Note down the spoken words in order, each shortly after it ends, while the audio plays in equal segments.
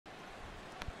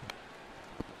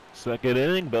Second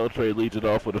inning, Beltre leads it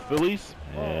off for the Phillies,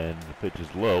 and the pitch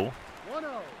is low.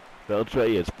 Beltre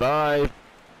is 5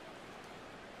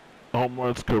 home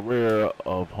runs career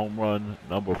of home run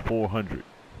number 400.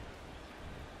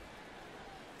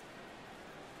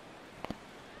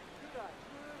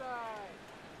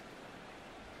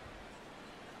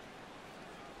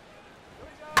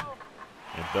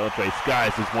 And Beltre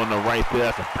skies this one to right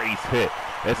there. That's a base hit.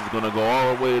 This is going to go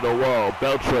all the way to the wall.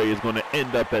 Beltre is going to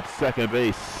end up at second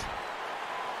base.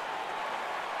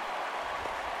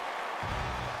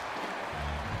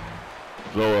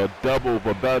 So a double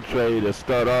for Beltre to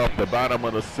start off the bottom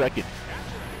of the second.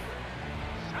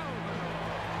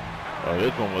 Oh,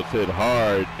 this one was hit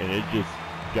hard, and it just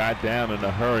got down in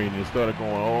a hurry, and it started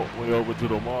going all the way over to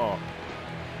the wall.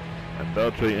 And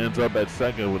Beltre ends up at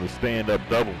second with a stand-up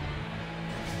double.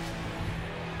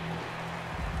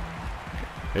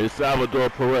 Here's Salvador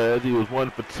Perez. He was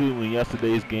 1 for 2 in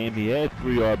yesterday's game. He had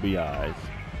 3 RBIs.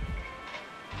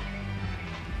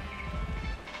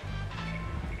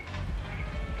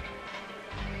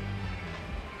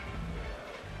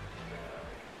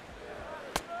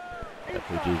 That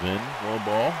pitch is in. 1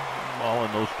 ball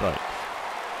and no strikes.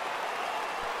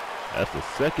 That's the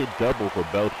second double for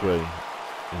Beltre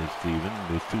this season.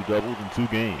 There's 2 doubles in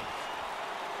 2 games.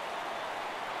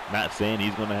 Not saying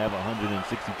he's going to have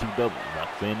 162 doubles. Not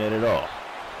saying that at all.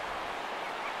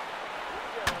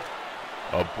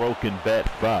 A broken bat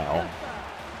foul.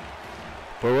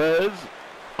 Perez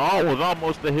was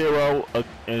almost a hero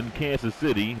in Kansas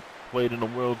City. Played in the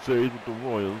World Series with the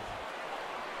Royals.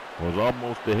 Was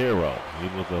almost a hero. He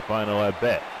was the final at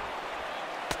bat.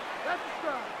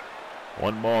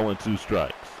 1 ball and 2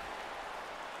 strikes.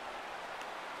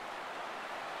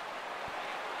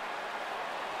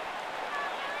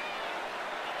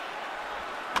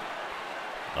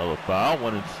 Another foul,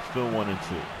 still 1 and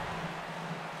 2.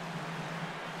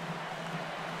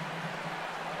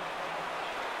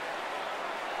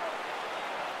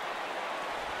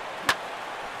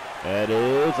 That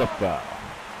is a foul.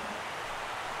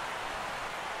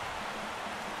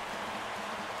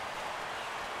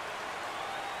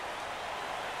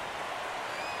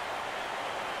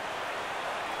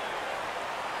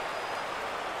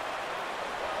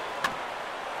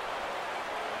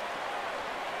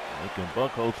 And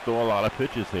Buckholz throw a lot of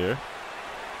pitches here.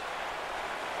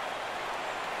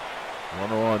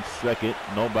 Runner on second,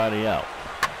 nobody out.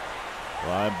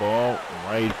 Fly ball,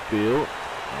 right field,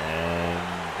 and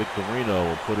Victorino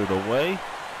will put it away.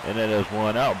 And then there's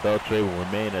 1 out. Beltre will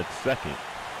remain at second.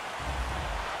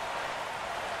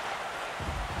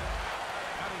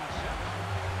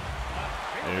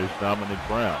 There's Dominic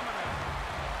Brown.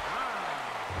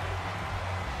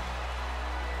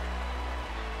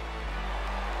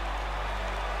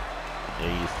 There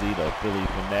you see the Philly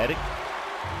fanatic.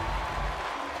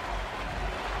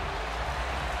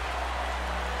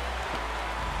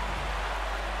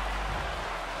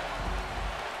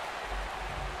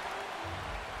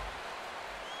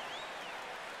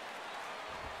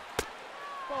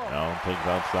 Now takes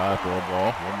outside for a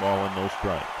ball. 1 ball and no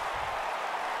strikes.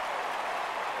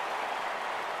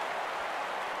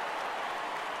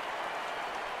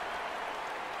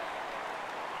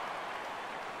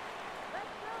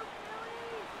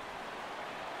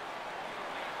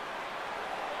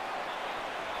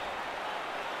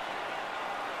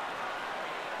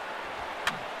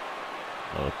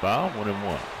 Another foul, 1 and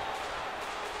 1.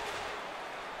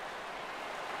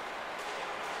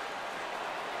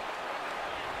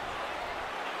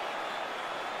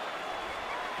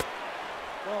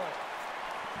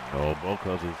 No,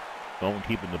 because it's Stone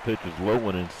keeping the pitches low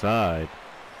and inside.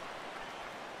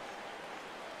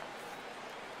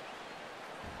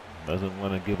 Doesn't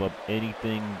want to give up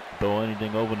anything, throw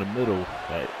anything over the middle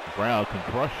that Brown can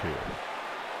crush here.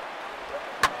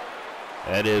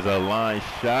 That is a line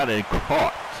shot and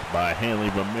caught by Hanley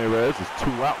Ramirez. It's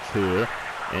 2 outs here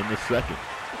in the second.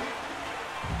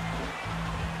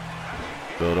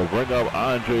 So to bring up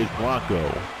Andres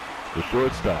Blanco, the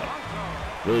shortstop.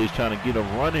 Phillies trying to get a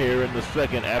run here in the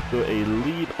second after a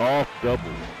lead-off double.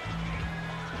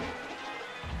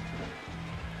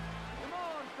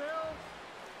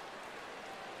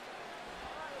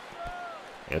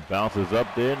 It bounces up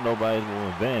there. Nobody will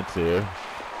advance here.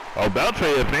 Oh,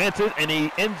 Beltre advances, and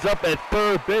he ends up at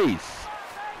third base.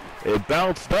 It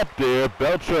bounced up there.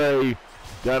 Beltre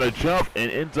got a jump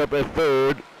and ends up at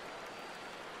third.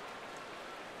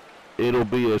 It'll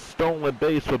be a stolen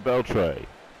base for Beltre.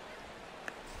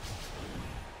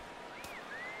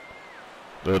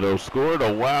 So they'll score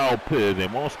the wild pitch. They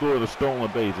won't score the stolen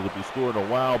base. It'll be scoring a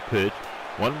wild pitch.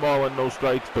 1 ball and no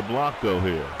strikes to Blanco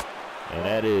here. And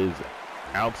that is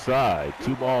Outside.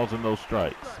 2 balls and no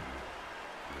strikes.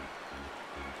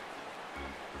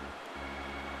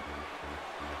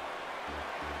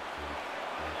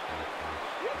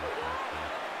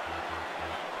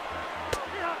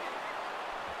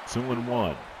 Two and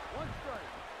one.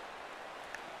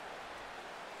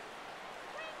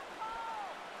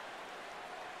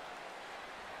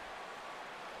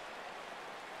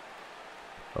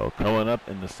 So coming up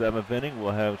in the 7th inning,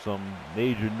 we'll have some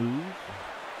major news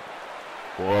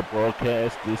for our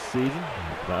broadcast this season.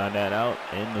 We'll find that out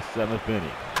in the 7th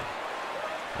inning.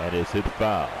 That is hit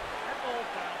foul.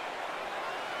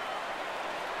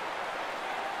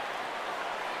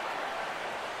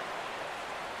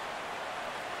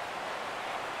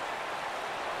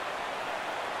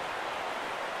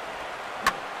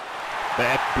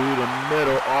 Back through the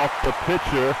middle off the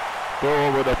pitcher. Throw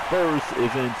over the first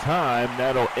is in time.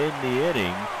 That'll end the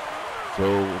inning.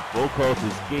 So Bocos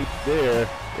escapes there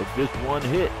with just one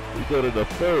hit. We go to the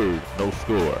 3rd, no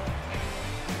score.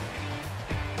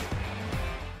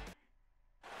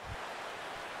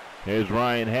 Here's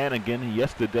Ryan Hannigan.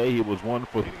 Yesterday he was 1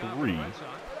 for 3.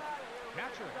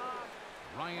 Catcher,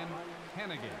 Ryan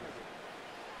Hannigan.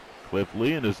 Cliff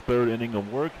Lee in his 3rd inning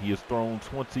of work. He has thrown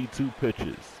 22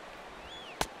 pitches.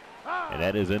 And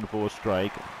that is in for a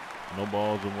strike. No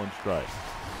balls and 1 strike.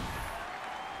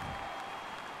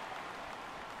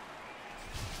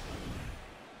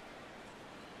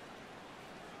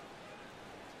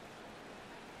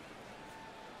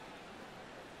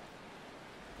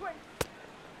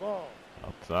 Ball.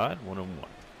 Outside, 1-1.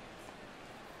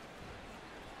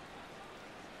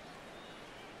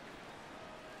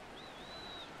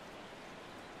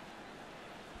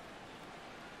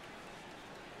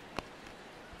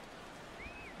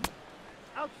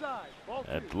 Outside. Ball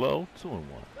 2. At low, 2-1.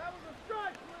 That was a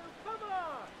strike, Lou. Come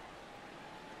on.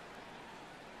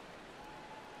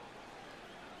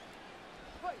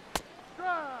 Play.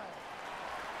 Strike.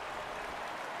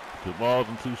 2 balls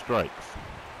and 2 strikes.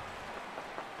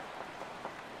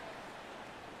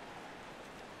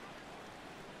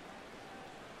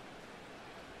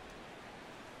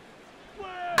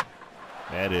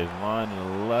 That is line to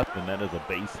the left, and that is a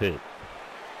base hit.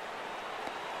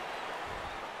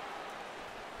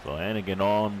 So Hannigan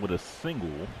on with a single.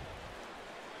 Okay.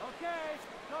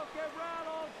 Don't get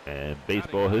rattled. And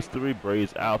baseball history,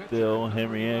 Braves outfield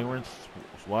Henry Aaron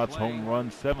swats home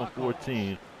run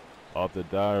 714 off the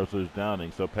Dyer's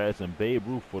Downing, surpassing Babe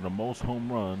Ruth for the most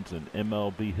home runs in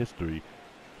MLB history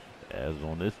as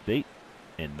on this date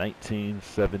in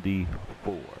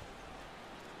 1974.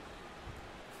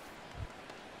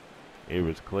 Here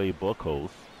is Clay Buchholz.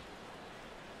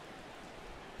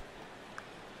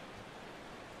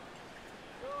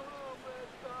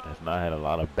 Has not had a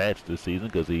lot of bats this season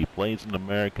because he plays in the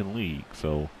American League.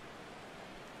 So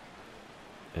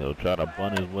he'll try to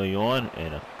bunt his way on,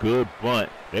 and a good bunt.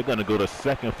 They're going to go to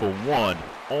second for 1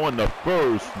 on the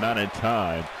first, not in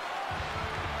time.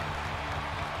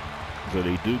 So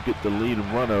they do get the lead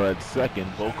runner at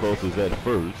second. Buchholz is at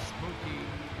first.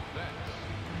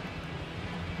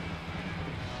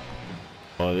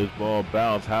 Oh, this ball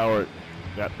bounced. Howard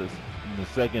got this in the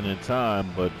second in time,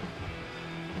 but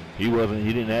he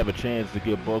didn't have a chance to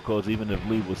get Buchholz even if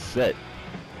lead was set.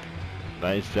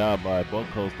 Nice job by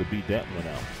Buchholz to beat that one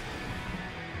out.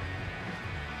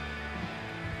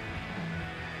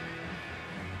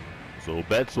 So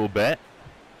bat.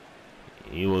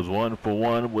 He was 1 for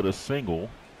 1 with a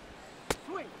single.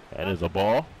 That is a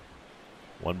ball.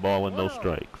 1 ball and no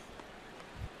strikes.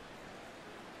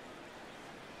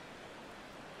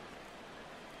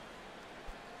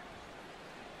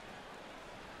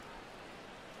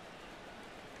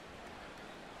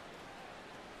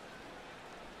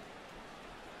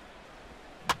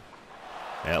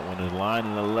 That one is lined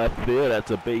in the left field.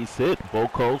 That's a base hit.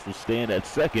 Buchholz will stand at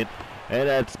second, and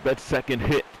that's Bet's second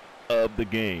hit of the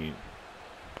game.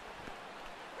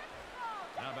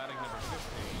 Now batting number 15,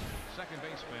 second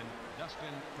baseman Dustin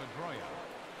Pedroia.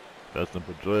 Dustin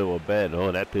Pedroia will bat.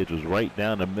 Oh, that pitch was right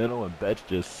down the middle, and Betts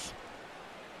just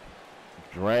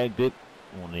dragged it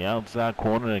on the outside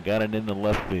corner and got it in the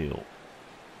left field.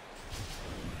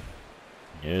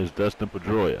 Here's Dustin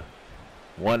Pedroia.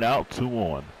 1 out, 2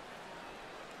 on.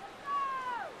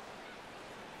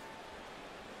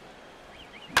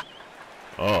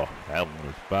 Oh, that one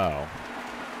was foul.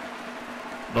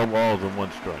 No balls and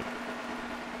 1 strike.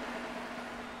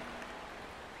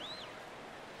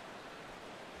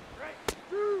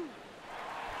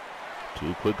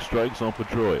 Two quick strikes on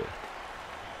Pedroia.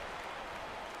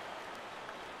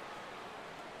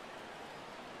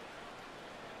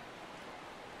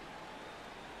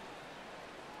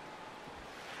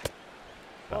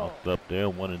 Popped up there,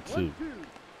 1-2.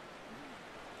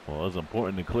 Well, it's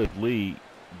important to Cliff Lee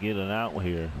get an out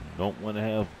here. Don't want to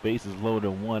have bases loaded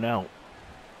and 1 out.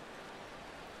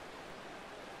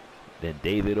 Then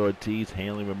David Ortiz,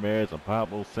 Hanley Ramirez, and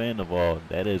Pablo Sandoval.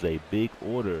 That is a big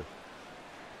order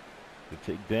to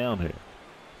take down here.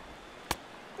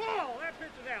 Ball! That pitch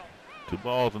is out. 2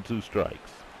 balls and 2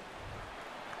 strikes.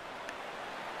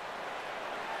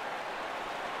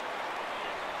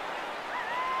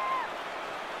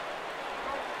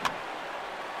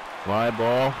 Fly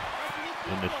ball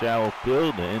in the shallow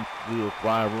field. The infield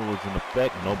fly rule is in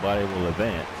effect. Nobody will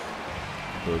advance.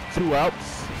 So 2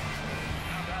 outs.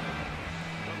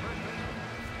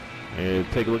 And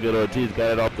take a look at Ortiz.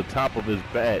 Got it off the top of his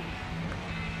bat.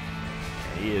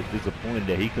 He is disappointed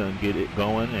that he couldn't get it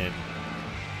going. And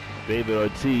David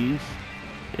Ortiz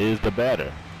is the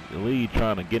batter. The lead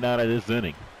trying to get out of this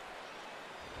inning.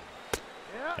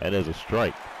 That is a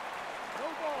strike. No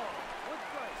ball. 1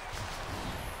 strike.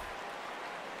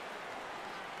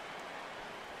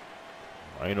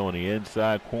 Right on the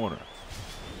inside corner.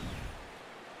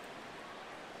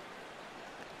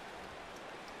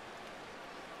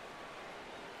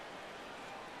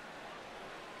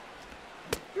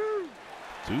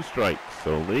 Two strikes.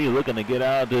 So Lee looking to get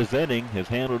out of this inning. Has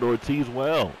handled Ortiz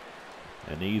well.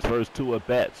 And these first 2 at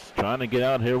bats. Trying to get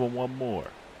out here with 1 more.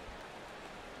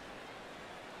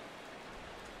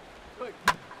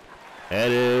 That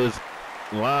is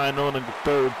line on the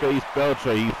third base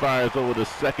Belcher. He fires over the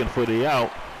second for the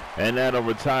out. And that'll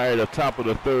retire the top of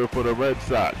the third for the Red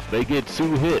Sox. They get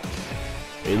 2 hits.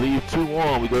 They leave 2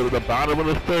 on. We go to the bottom of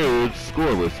the third.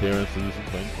 Scoreless here in Citizens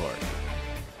Bank Park.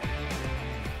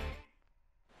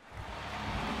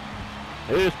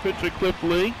 Here's pitcher Cliff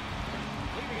Lee.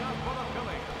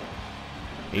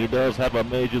 He does have a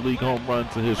major league home run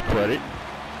to his credit.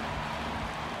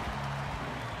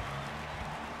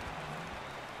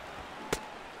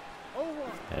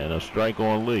 And a strike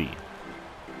on Lee.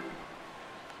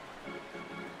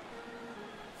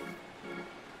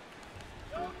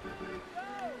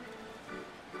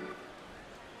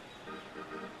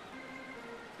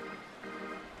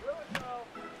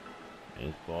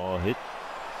 His ball hit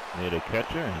near the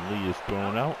catcher, and Lee is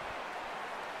thrown out.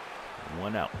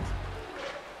 1 out.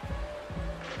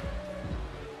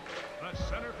 The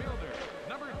center fielder,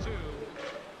 number 2,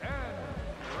 and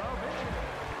Robert.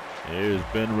 Here's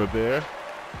Ben Rivera.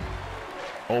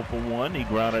 0 for 1. He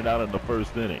grounded out in the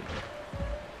first inning.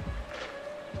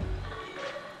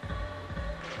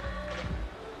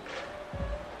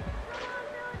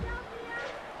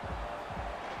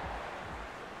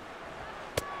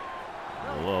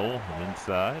 Low,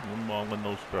 inside, 1 ball with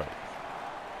no strikes.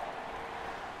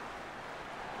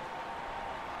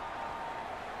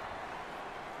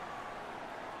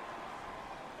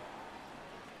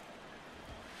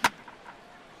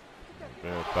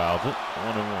 Rivera fouls it,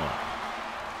 1-1.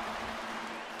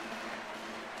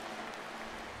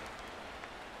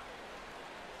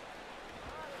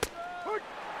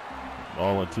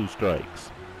 Ball and 2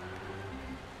 strikes.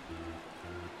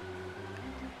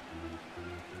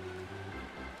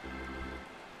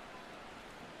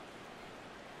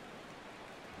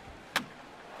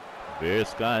 Bear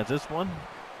skies this one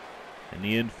in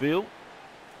the infield.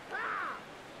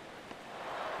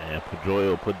 And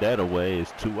Pedroia put that away.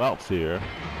 It's 2 outs here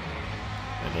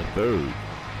in the third.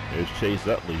 There's Chase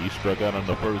Utley. He struck out in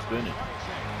the first inning.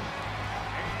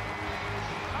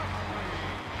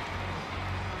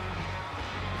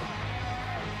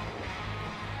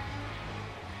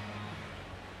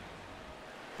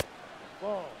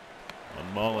 Ball.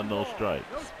 1 ball and no strikes.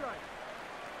 No strike.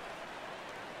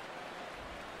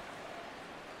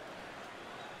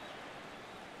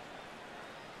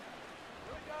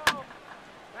 Here we go.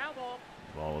 Foul ball.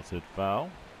 Ball is hit foul.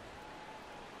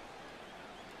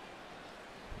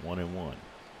 1-1.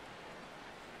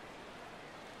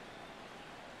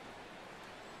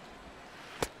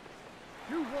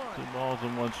 You won. 2 balls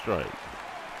and 1 strike.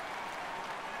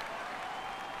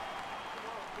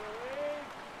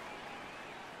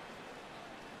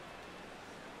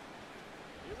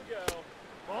 Here we go.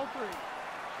 Ball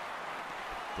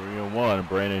 3. 3-1.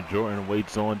 Brandon Jordan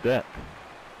waits on deck.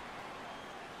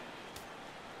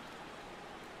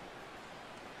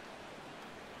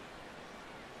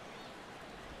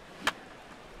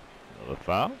 Another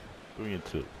foul.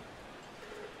 3-2.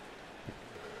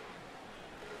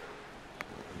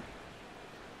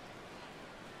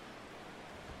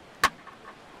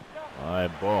 High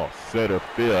ball, center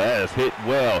field. That is hit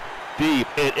well deep,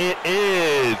 and it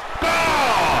is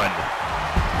gone.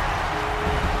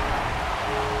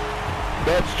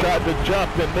 Betts tried to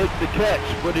jump and make the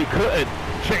catch, but he couldn't.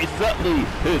 Chase Utley,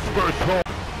 his first home.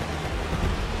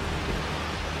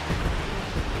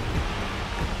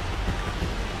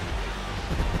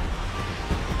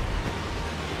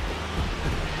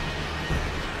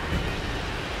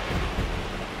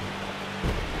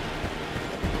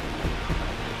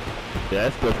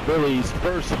 That's the Phillies'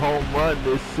 first home run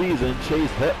this season.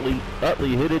 Chase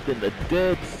Utley hit it in the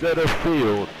dead center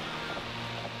field.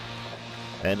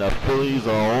 And the Phillies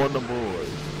are on the board.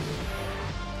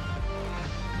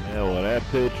 Yeah, well, that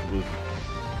pitch was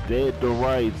dead to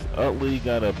rights. Utley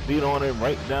got a beat on it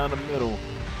right down the middle.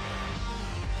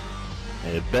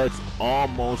 And Betts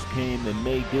almost came and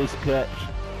made this catch,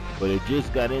 but it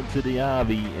just got into the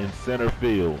ivy in center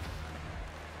field.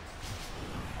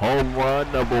 Home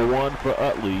run number 1 for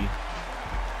Utley.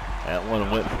 That one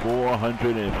went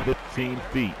 415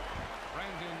 feet.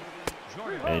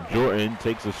 And Jordan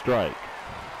takes a strike.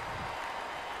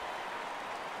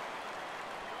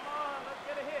 Come on, let's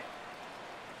get a hit.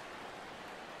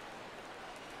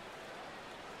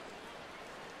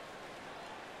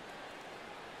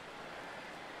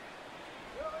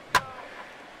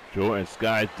 Jordan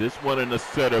skies this one in the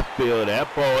center field.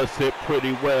 That ball is hit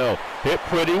pretty well. Hit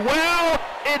pretty well.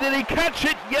 And did he catch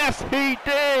it? Yes, he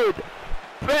did.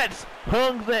 Betts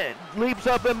hung that, leaps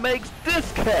up and makes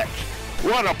this catch.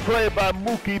 What a play by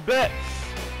Mookie Betts.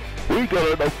 We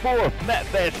go to the 4th. Matt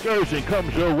Vasgersian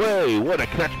comes your way. What a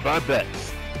catch by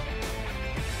Betts.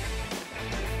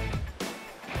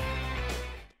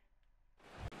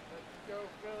 Let's go,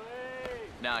 Phillies.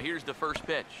 Now here's the first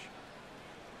pitch.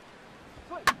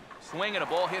 Swing and a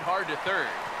ball hit hard to third.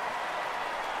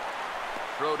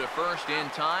 Throw to first in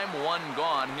time. 1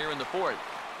 gone here in the 4th.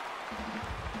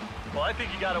 Well, I think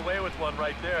he got away with one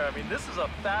right there. I mean, this is a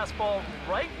fastball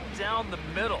right down the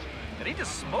middle. And he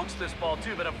just smokes this ball,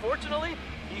 too. But unfortunately,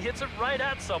 he hits it right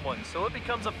at someone. So it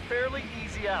becomes a fairly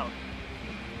easy out.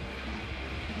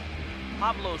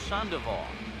 Pablo Sandoval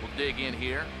will dig in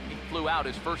here. He flew out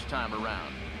his first time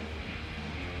around.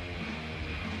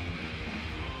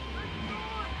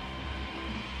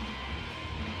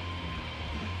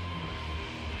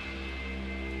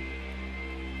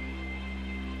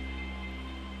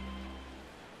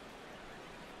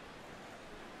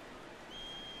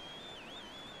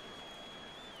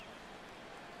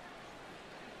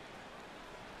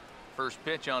 First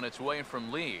pitch on its way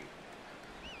from Lee.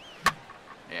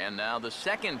 And now the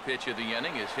second pitch of the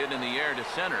inning is hit in the air to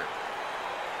center.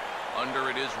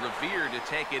 Under it is Revere to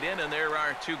take it in, and there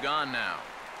are 2 gone now.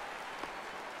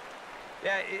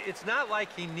 Yeah, it's not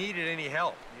like he needed any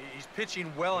help. He's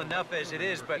pitching well enough as it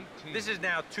is, but this is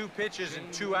now 2 pitches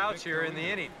and 2 outs here in the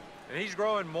inning. And he's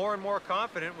growing more and more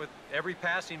confident with every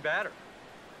passing batter.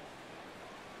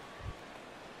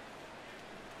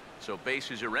 So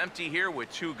bases are empty here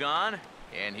with 2 gone.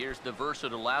 And here's the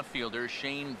versatile outfielder,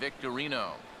 Shane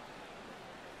Victorino.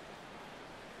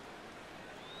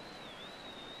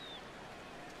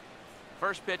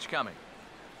 First pitch coming.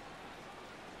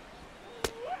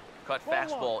 Cut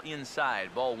fastball inside,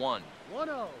 ball 1.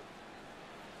 1-0.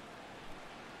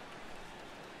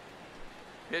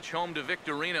 Pitch home to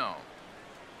Victorino.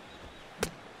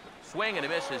 Swing and a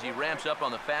miss as he ramps up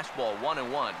on the fastball.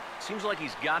 1-1. Seems like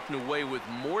he's gotten away with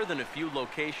more than a few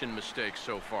location mistakes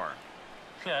so far.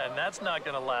 Yeah, and that's not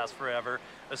going to last forever,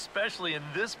 especially in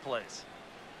this place.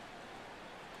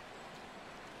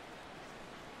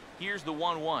 Here's the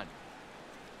 1-1.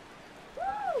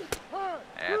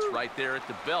 That's right there at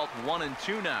the belt.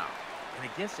 1-2 now. And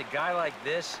against a guy like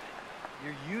this,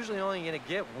 you're usually only going to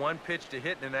get 1 pitch to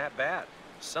hit in that bat.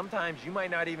 Sometimes you might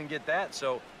not even get that,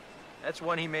 so that's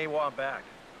one he may want back.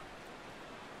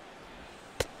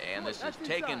 And this is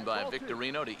taken by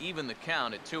Victorino to even the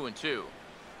count at 2-2.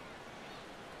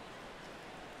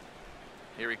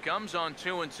 Here he comes on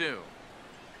 2-2.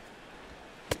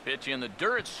 Pitch in the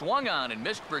dirt, swung on and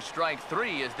missed for strike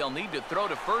 3 as they'll need to throw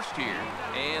to first here.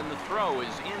 And the throw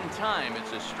is in time.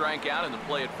 It's a strikeout, and the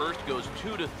play at first goes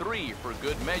 2-3 for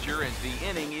good measure as the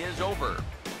inning is over.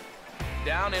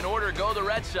 Down in order go the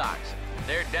Red Sox.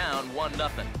 They're down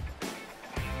 1-0.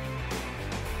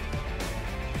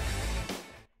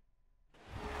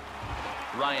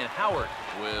 Ryan Howard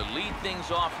will lead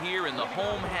things off here in the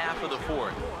home half of the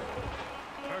 4th.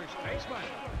 First baseman.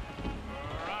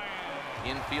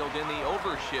 Infield in the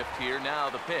overshift here. Now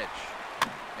the pitch.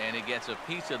 And he gets a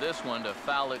piece of this one to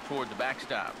foul it toward the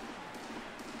backstop.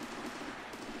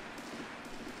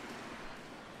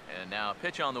 And now a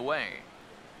pitch on the way.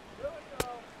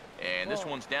 And this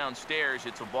one's downstairs.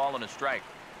 It's a ball and a strike.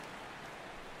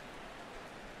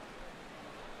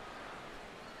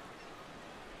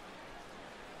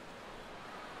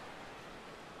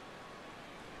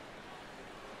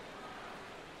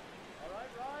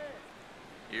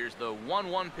 Here's the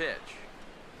 1-1 pitch.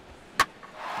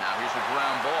 Now here's a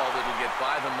ground ball that'll get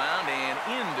by the mound and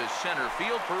into center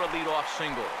field for a leadoff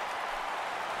single.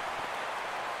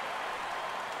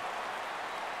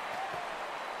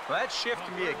 Well, that shift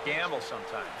can be a gamble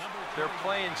sometimes. They're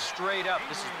playing straight up.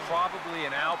 This is probably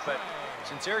an out, but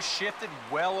since they're shifted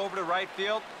well over to right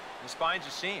field, this finds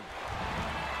a seam.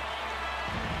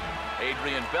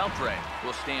 Adrian Beltre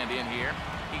will stand in here.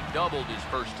 He doubled his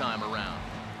first time around.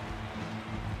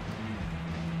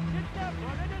 Get that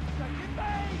running at second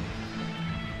base.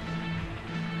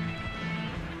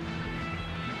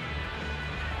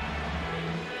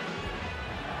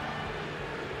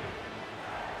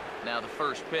 Now the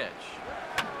first pitch.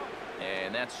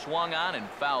 And that's swung on and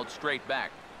fouled straight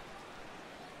back.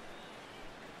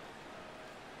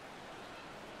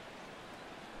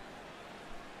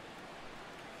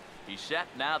 He's set,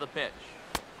 now the pitch.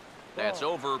 That's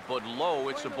over, but low.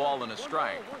 It's a ball and a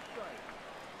strike.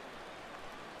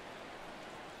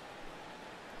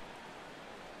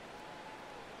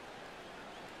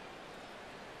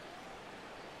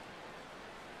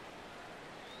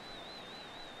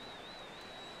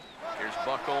 Here's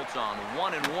Buchholz on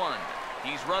 1-1.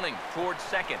 He's running towards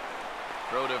second.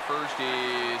 Throw to first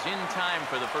is in time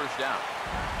for the first out.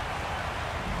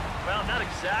 Well, not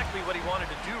exactly what he wanted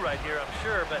to do right here, I'm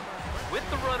sure, but with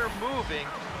the runner moving,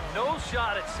 no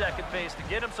shot at second base to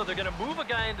get him, so they're going to move a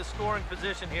guy into scoring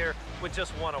position here with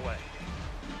just one away.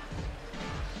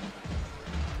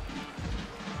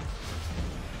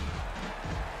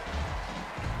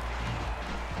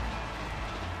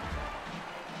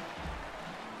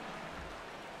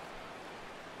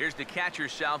 Here's the catcher,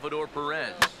 Salvador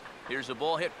Perez. Here's a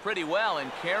ball hit pretty well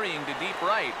and carrying to deep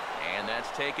right. And that's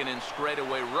taken in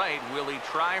straightaway right. Will he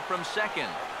try from second?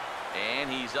 And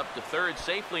he's up to third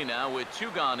safely now with 2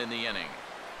 gone in the inning.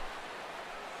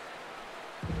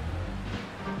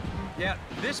 Yeah,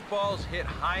 this ball's hit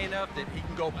high enough that he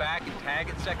can go back and tag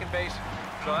at second base.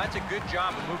 So that's a good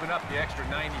job of moving up the extra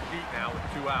 90 feet now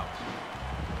with 2 outs.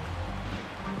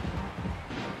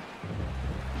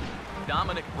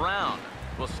 Dominic Brown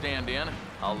will stand in.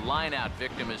 A line-out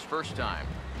victim his first time.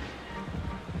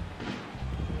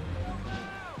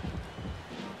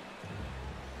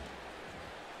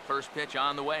 First pitch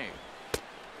on the way.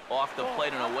 Off the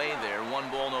plate and away there.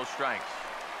 1 ball, no strikes.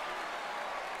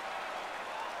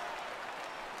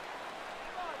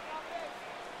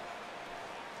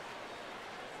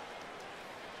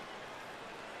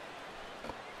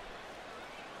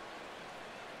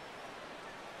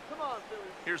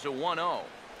 Here's a 1-0.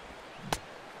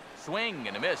 Swing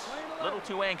and a miss. A little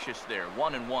too anxious there.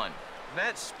 1-1.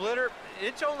 That splitter,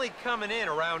 it's only coming in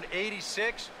around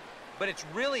 86, but it's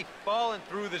really falling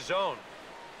through the zone.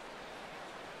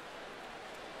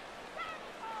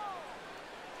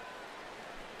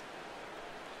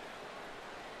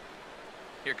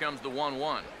 Here comes the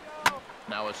 1-1.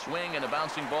 Now a swing and a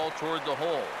bouncing ball toward the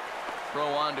hole. Throw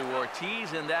on to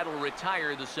Ortiz, and that'll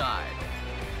retire the side.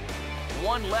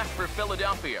 1 left for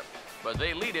Philadelphia, but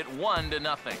they lead it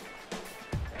 1-0.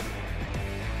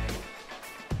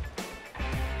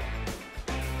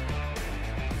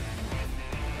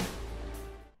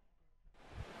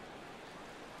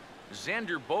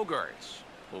 Xander Bogaerts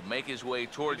will make his way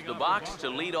towards the box to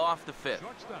lead off the 5th.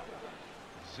 Shortstop,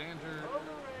 Xander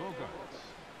Bogaerts.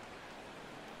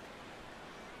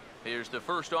 Here's the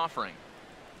first offering.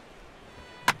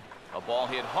 A ball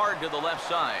hit hard to the left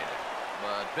side,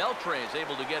 but Beltre is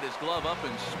able to get his glove up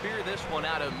and spear this one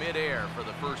out of midair for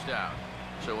the first out.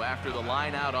 So after the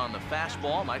line out on the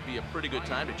fastball, might be a pretty good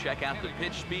time to check out the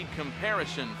pitch speed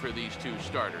comparison for these 2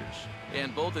 starters.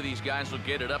 And both of these guys will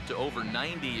get it up to over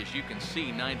 90, as you can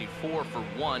see. 94 for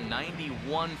one,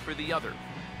 91 for the other.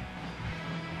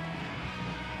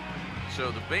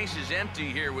 So the base is empty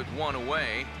here with 1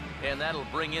 away, and that'll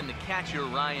bring in the catcher,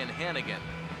 Ryan Hannigan.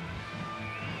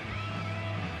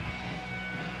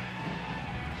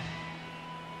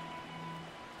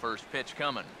 First pitch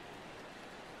coming.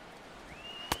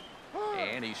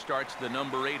 And he starts the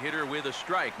number 8 hitter with a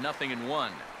strike.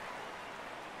 0-1.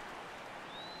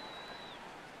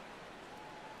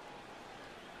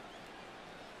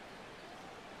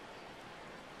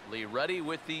 Lee ready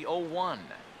with the 0-1.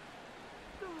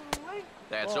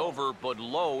 That's over, but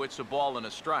low. It's a ball and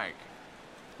a strike.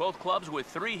 Both clubs with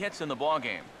 3 hits in the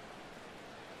ballgame.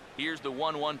 Here's the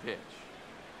 1-1 pitch.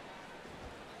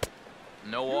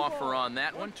 No offer on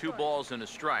that one. 2 balls and a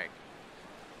strike.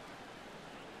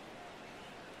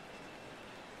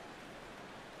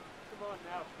 Come on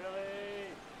now, Philly.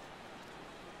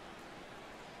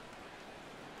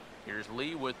 Here's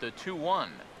Lee with the 2-1.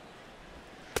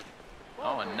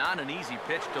 Oh, and not an easy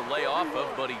pitch to lay off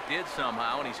of, but he did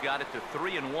somehow, and he's got it to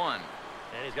 3-1.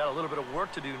 And he's got a little bit of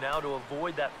work to do now to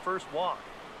avoid that first walk.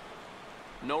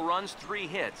 No runs, 3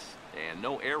 hits, and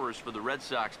no errors for the Red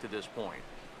Sox to this point.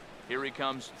 Here he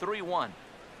comes, 3-1.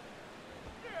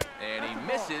 And he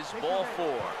misses, ball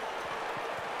 4.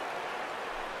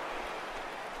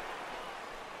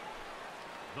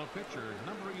 The pitcher,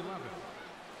 number 11,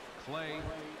 Clay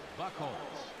Buchholz.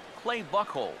 Clay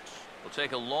Buchholz will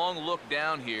take a long look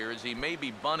down here as he may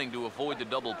be bunting to avoid the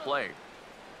double play.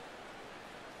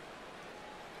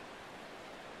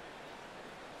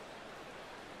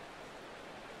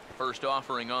 First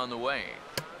offering on the way.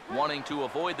 Wanting to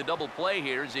avoid the double play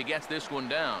here as he gets this one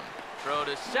down. Throw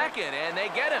to second, and they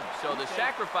get him. So the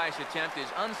sacrifice attempt is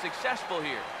unsuccessful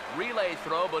here. Relay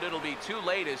throw, but it'll be too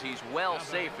late as he's well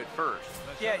safe at first.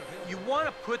 Yeah, you want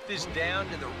to put this down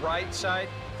to the right side,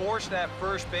 force that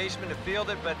first baseman to field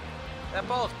it, but that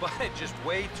ball's bunted just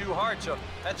way too hard. So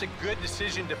that's a good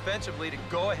decision defensively to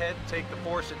go ahead and take the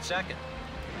force at second.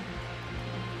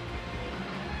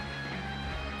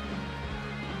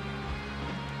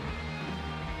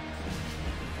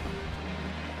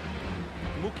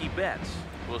 Mookie Betts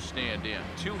will stand in.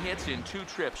 2 hits in 2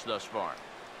 trips thus far.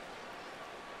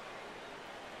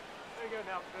 There you go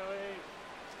now, Phillies.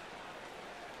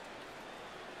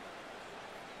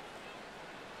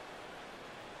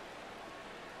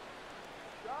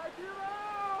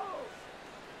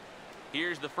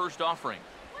 Here's the first offering.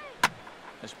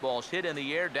 This ball's hit in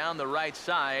the air down the right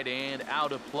side and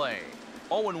out of play.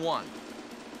 0-1.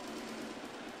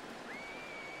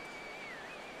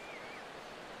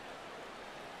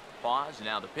 Pause,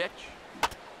 now the pitch.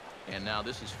 And now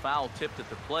this is foul tipped at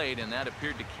the plate, and that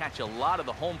appeared to catch a lot of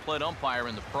the home plate umpire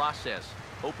in the process.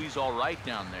 Hope he's all right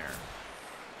down there.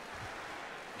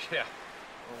 Yeah,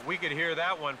 well, we could hear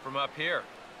that one from up here.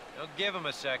 They'll give him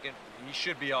a second. He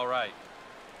should be all right.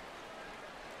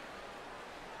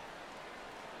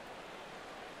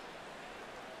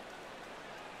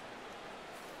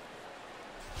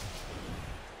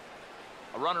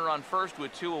 A runner on first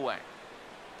with 2 away.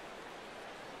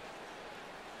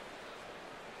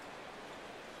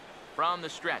 From the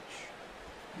stretch.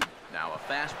 Now a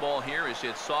fastball here is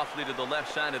hit softly to the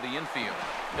left side of the infield.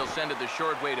 He'll send it the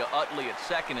short way to Utley at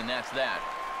second, and that's that.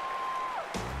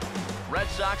 Red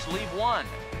Sox lead 1.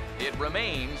 It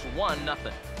remains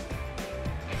 1-0.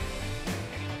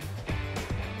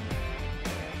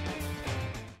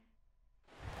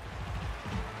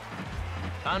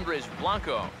 Andres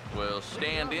Blanco will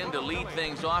stand in to lead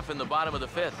things off in the bottom of the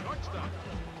 5th.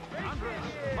 Andres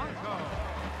Blanco.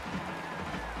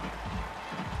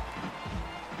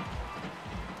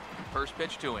 First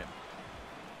pitch to him.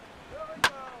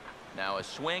 Now a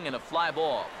swing and a fly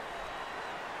ball.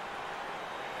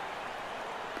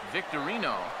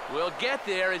 Victorino will get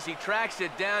there as he tracks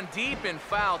it down deep in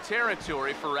foul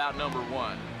territory for out number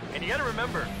 1. And you got to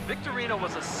remember, Victorino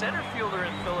was a center fielder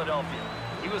in Philadelphia.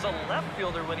 He was a left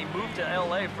fielder when he moved to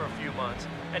LA for a few months,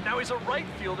 and now he's a right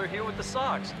fielder here with the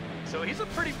Sox. So he's a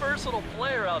pretty versatile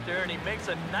player out there, and he makes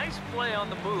a nice play on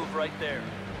the move right there.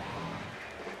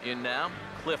 In now,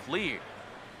 Cliff Lee,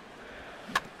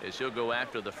 as he'll go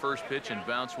after the first pitch and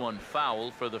bounce one foul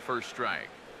for the first strike.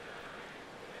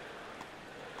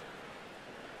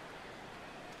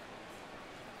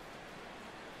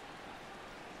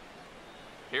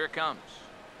 Here it comes.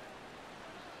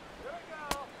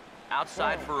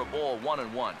 Outside for a ball, 1-1.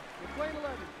 McLean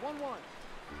 11, 1-1.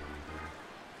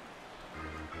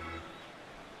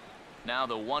 Now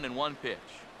the 1-1 pitch.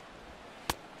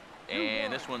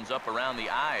 And this one's up around the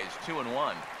eyes,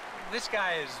 2-1. This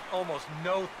guy is almost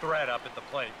no threat up at the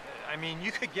plate. I mean,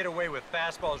 you could get away with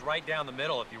fastballs right down the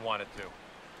middle if you wanted to.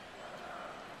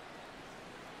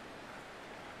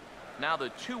 Now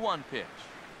the 2-1 pitch.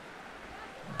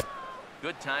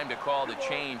 Good time to call the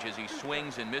change as he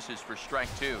swings and misses for strike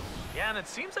 2. Yeah, and it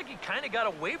seems like he kind of got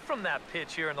away from that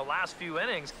pitch here in the last few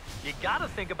innings. You got to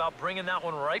think about bringing that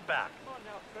one right back. Come on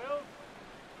now, Phil.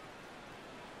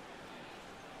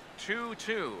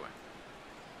 2-2.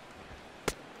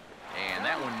 And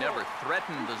that one never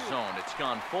threatened the zone. It's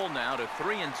gone full now to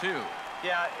 3-2.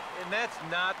 Yeah, and that's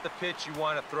not the pitch you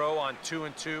want to throw on 2-2. I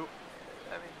mean,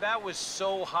 that was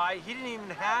so high, he didn't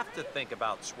even have to think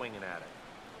about swinging at it.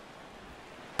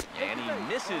 And he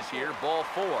misses here, ball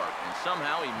 4. And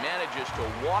somehow he manages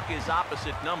to walk his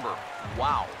opposite number.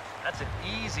 Wow. That's an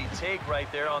easy take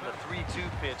right there on the 3-2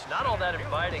 pitch. Not all that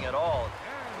inviting at all.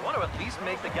 You want to at least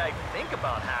make the guy think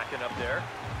about hacking up there.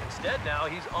 Instead, now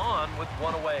he's on with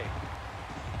 1 away.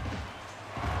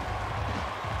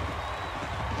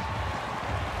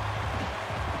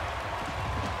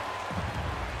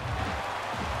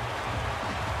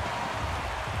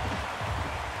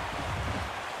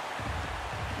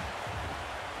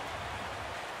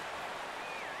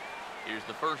 Here's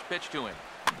the first pitch to him.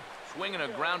 Swinging a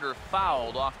grounder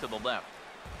fouled off to the left.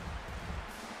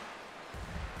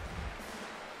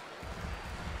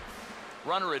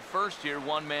 runner at first here,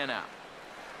 1 man out.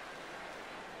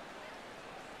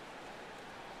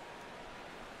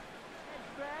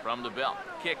 From the belt,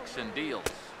 kicks and deals.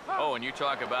 Oh, and you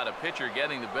talk about a pitcher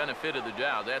getting the benefit of the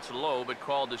doubt. That's low, but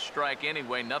called a strike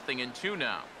anyway. Nothing in 2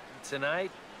 now.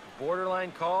 Tonight,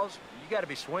 borderline calls, you got to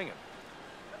be swinging.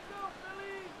 Let's go,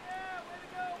 Phillies! Yeah, way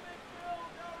to go, Big Phil.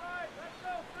 All right, let's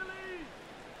go, Phillies!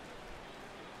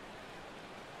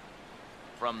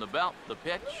 From the belt, the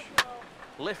pitch.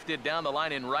 Lifted down the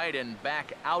line in right and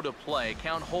back out of play.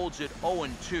 Count holds it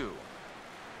 0-2. Get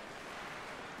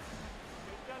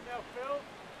done now, Phil.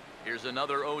 Here's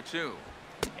another 0-2.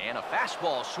 And a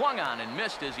fastball swung on and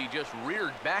missed as he just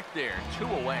reared back there. 2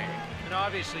 away. And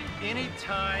obviously, any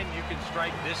time you can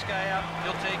strike this guy out,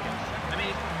 he'll take it. I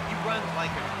mean, he runs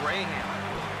like a greyhound.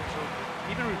 So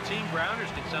even routine grounders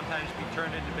can sometimes be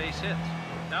turned into base hits.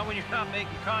 Not when you're not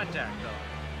making contact, though.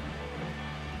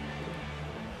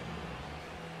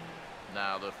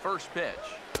 Now the first pitch.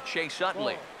 Chase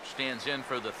Utley stands in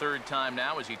for the 3rd time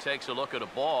now as he takes a look at a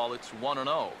ball. It's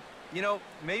 1-0. You know,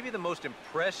 maybe the most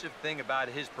impressive thing about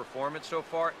his performance so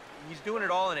far, he's doing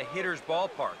it all in a hitter's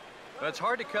ballpark. Now, it's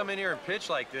hard to come in here and pitch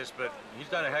like this, but he's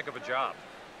done a heck of a job.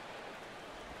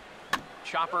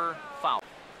 Chopper foul.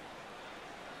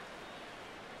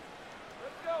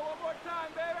 Let's go, one more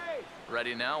time, baby!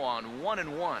 Ready now on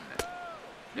 1-1.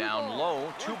 Down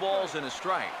low, 2 balls and a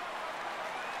strike.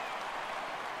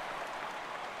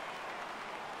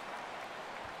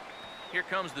 Here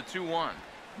comes the 2-1.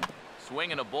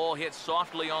 Swing and a ball hit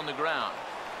softly on the ground.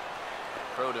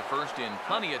 Throw to first in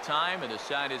plenty of time, and the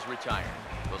side is retired.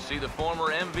 We'll see the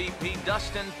former MVP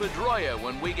Dustin Pedroia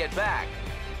when we get back.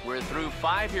 We're through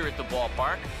 5 here at the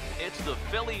ballpark. It's the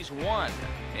Phillies 1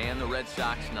 and the Red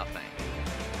Sox nothing.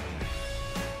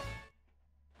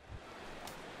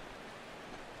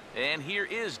 And here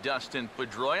is Dustin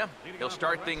Pedroia. He'll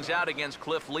start things out against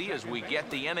Cliff Lee as we get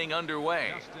the inning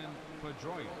underway. Dustin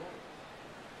Pedroia.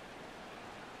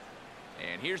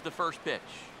 And here's the first pitch.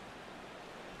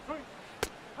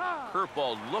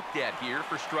 Curveball looked at here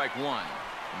for strike 1.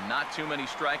 Not too many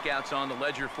strikeouts on the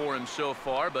ledger for him so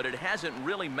far, but it hasn't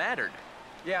really mattered.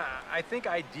 Yeah, I think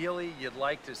ideally you'd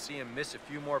like to see him miss a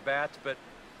few more bats, but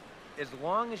as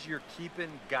long as you're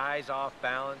keeping guys off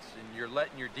balance and you're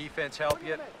letting your defense help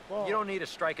you, you don't need to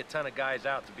strike a ton of guys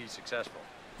out to be successful.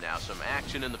 Now some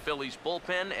action in the Phillies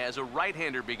bullpen as a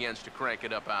right-hander begins to crank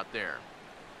it up out there.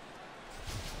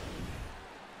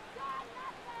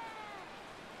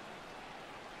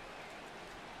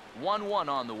 One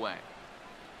on the way.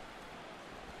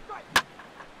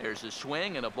 There's a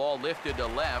swing and a ball lifted to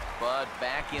left, but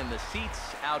back in the seats,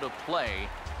 out of play.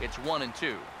 It's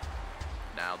 1-2.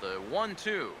 Now the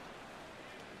 1-2.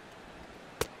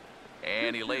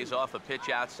 And he lays off a pitch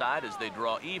outside as they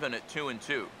draw even at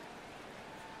 2-2.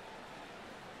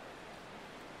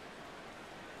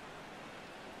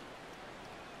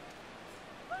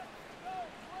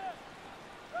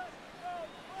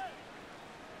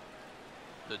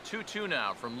 The 2-2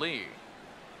 now from Lee.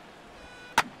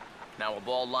 Now a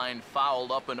ball line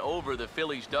fouled up and over the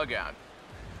Phillies dugout.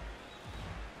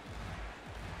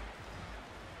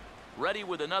 Ready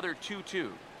with another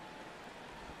 2-2.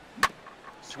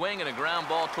 Swing and a ground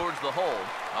ball towards the hole.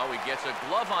 Oh, he gets a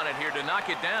glove on it here to knock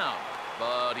it down.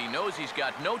 But he knows he's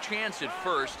got no chance at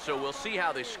first, so we'll see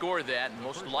how they score that.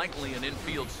 Most likely an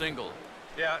infield single.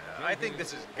 Yeah, I think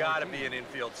this has got to be an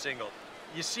infield single.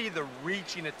 You see the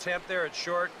reaching attempt there at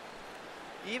short.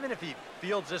 Even if he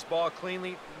fields this ball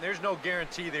cleanly, there's no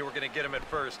guarantee they were going to get him at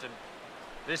first. And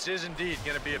this is indeed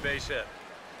going to be a base hit.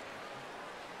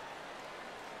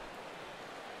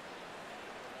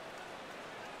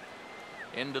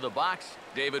 Into the box,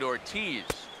 David Ortiz.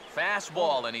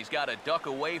 Fastball, and he's got to duck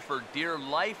away for dear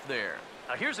life there.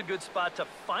 Now here's a good spot to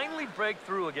finally break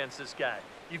through against this guy.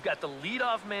 You've got the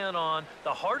leadoff man on,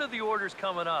 the heart of the order's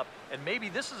coming up, and maybe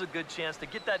this is a good chance to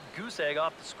get that goose egg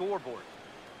off the scoreboard.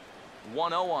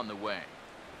 1-0 on the way.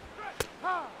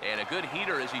 And a good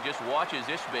heater as he just watches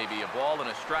this baby, a ball and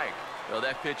a strike. Well,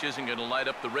 that pitch isn't going to light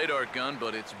up the radar gun,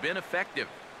 but it's been effective.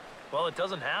 Well, it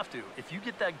doesn't have to. If you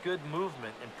get that good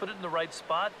movement and put it in the right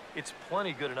spot, it's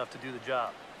plenty good enough to do the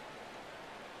job.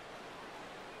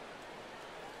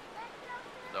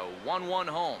 The 1-1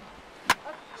 home.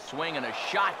 Swing and a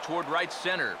shot toward right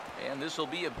center. And this will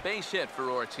be a base hit for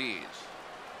Ortiz.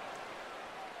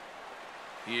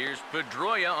 Here's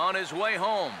Pedroia on his way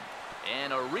home.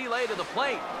 And a relay to the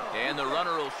plate. And the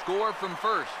runner will score from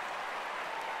first.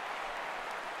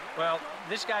 Well,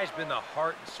 this guy's been the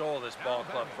heart and soul of this ball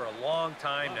club for a long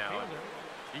time now. And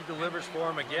he delivers for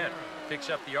him again. Picks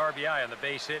up the RBI on the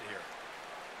base hit here.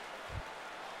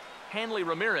 Hanley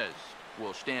Ramirez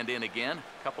will stand in again.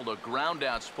 A couple of ground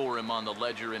outs for him on the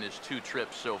ledger in his 2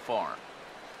 trips so far.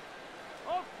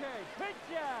 Okay,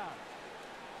 pitch out.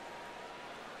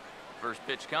 First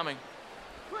pitch coming.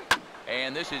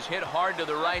 And this is hit hard to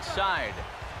the right side.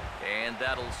 And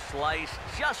that'll slice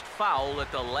just foul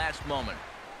at the last moment.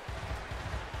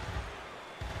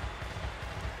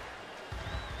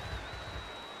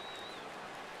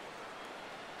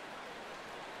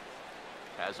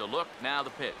 Has a look, now the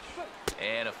pitch.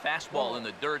 And a fastball in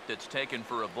the dirt that's taken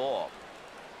for a ball.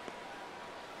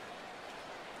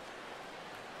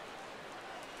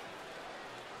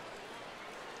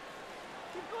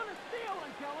 He's going to steal,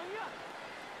 I'm telling you.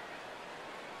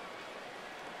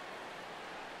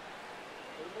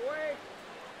 Put him away.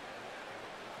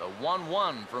 The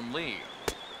 1-1 from Lee.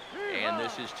 And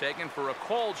this is taken for a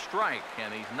called strike,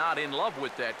 and he's not in love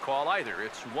with that call either.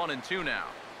 It's 1-2 now.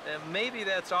 And maybe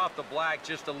that's off the black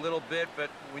just a little bit,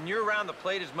 but when you're around the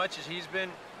plate as much as he's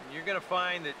been, you're going to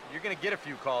find that you're going to get a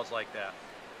few calls like that.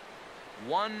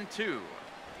 1-2.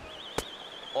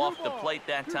 Off the plate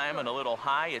that time and a little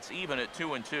high. It's even at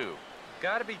 2-2.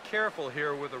 Got to be careful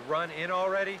here with a run in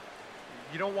already.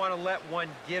 You don't want to let one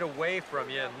get away from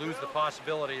you and lose the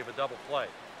possibility of a double play.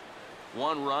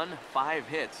 1 run, 5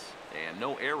 hits, and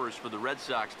no errors for the Red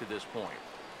Sox to this point.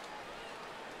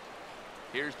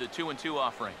 Here's the 2-2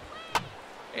 offering.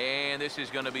 And this is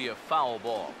going to be a foul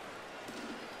ball.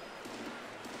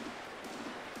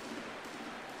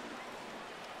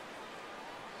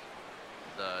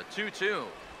 The 2-2.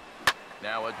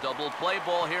 Now a double play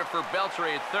ball here for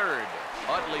Beltre at third.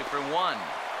 Utley for 1.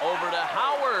 Over to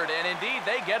Howard, and indeed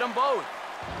they get them both.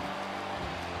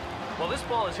 Well, this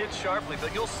ball is hit sharply,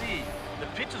 but you'll see the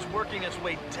pitch is working its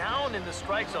way down in the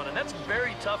strike zone, and that's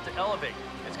very tough to elevate.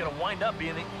 It's going to wind up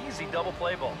being an easy double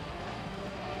play ball.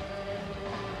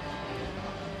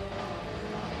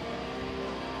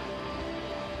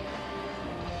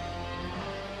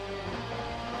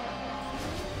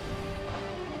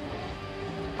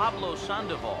 Pablo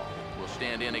Sandoval will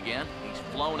stand in again. He's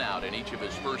flown out in each of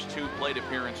his first 2 plate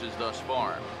appearances thus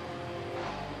far.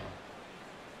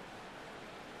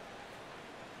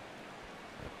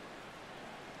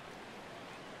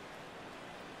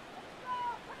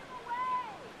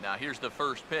 Now here's the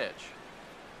first pitch.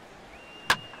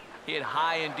 Hit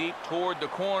high and deep toward the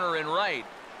corner and right.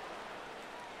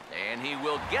 And he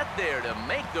will get there to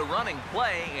make the running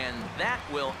play, and that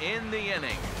will end the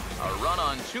inning. A run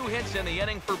on 2 hits in the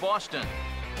inning for Boston.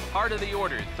 Part of the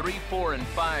order, 3, 4, and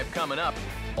 5 coming up,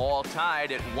 all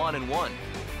tied at 1-1.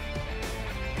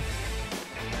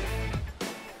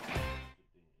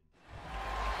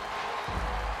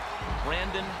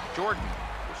 Brandon Jordan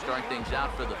will start things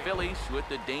out for the Phillies with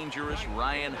the dangerous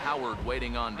Ryan Howard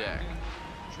waiting on deck.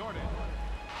 Jordan.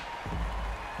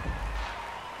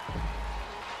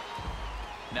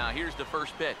 Now here's the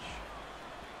first pitch.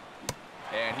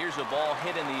 And here's a ball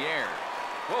hit in the air.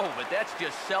 Whoa, but that's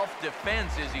just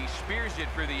self-defense as he spears it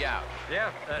for the out.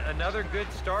 Yeah, another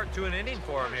good start to an inning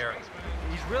for him here.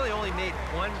 He's really only made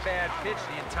 1 bad pitch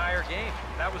the entire game.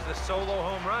 That was the solo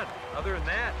home run. Other than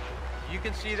that, you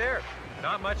can see there,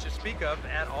 not much to speak of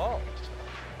at all.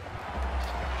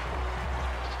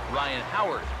 Ryan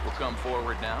Howard will come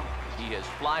forward now. He has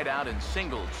flied out and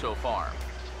singled so far.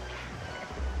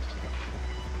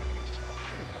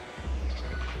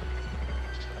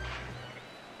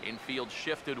 Infield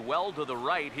shifted well to the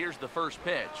right. Here's the first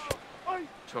pitch.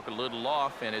 Took a little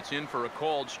off, and it's in for a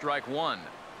called strike 1.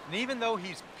 And even though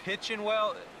he's pitching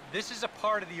well, this is a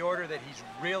part of the order that he's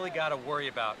really got to worry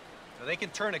about. So they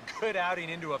can turn a good outing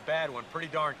into a bad one pretty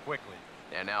darn quickly.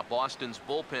 And now Boston's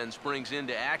bullpen springs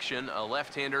into action. A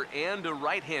left-hander and a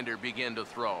right-hander begin to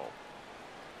throw.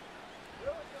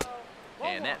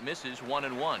 And that misses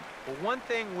 1-1. Well, one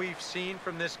thing we've seen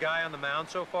from this guy on the mound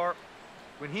so far,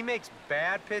 when he makes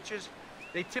bad pitches,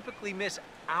 they typically miss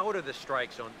out of the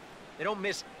strike zone. They don't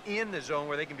miss in the zone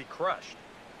where they can be crushed.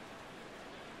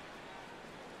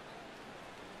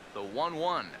 The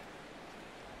 1-1.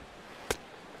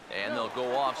 And they'll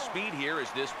go off speed here as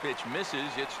this pitch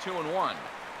misses. It's 2-1.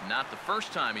 Not the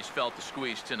first time he's felt the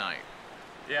squeeze tonight.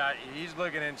 Yeah, he's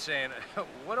looking and saying,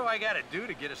 what do I got to do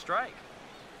to get a strike?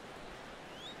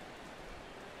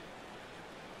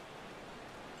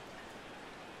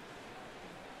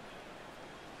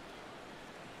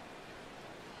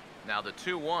 Now the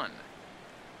 2-1.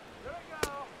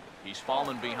 He's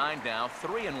fallen behind now,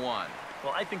 3-1.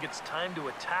 Well, I think it's time to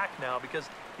attack now because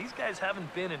these guys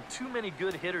haven't been in too many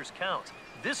good hitters' counts.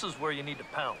 This is where you need to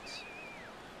pounce.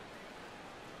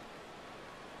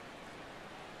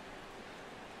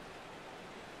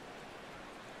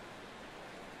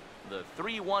 The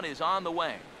 3-1 is on the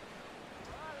way.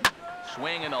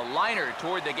 Swing and a liner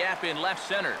toward the gap in left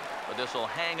center. But this will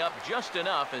hang up just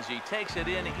enough as he takes it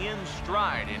in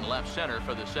stride in left center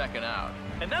for the second out.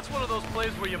 And that's one of those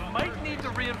plays where you might need to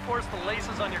reinforce the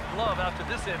laces on your glove after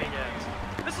this inning ends.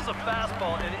 This is a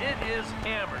fastball, and it is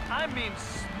hammered. I mean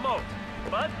smoked.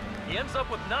 But he ends up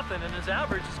with nothing, and his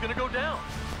average is going to go down.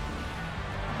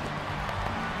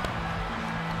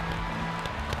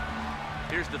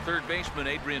 Here's the third baseman,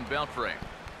 Adrian Beltre.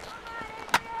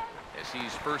 As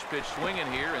he's first pitch swinging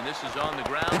here, and this is on the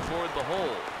ground toward the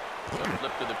hole. A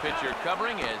flip to the pitcher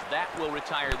covering as that will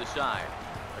retire the side.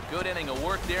 A good inning of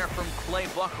work there from Clay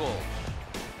Buchholz.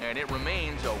 And it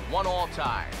remains a 1-all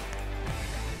tie.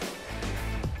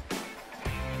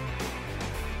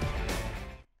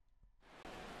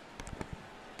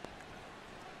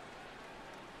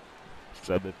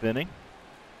 Seventh inning.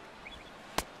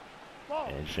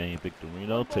 And Shane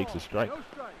Victorino takes a strike.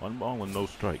 1 ball and no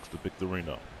strikes to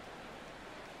Victorino.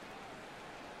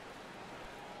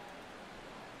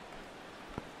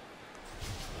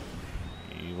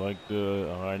 Like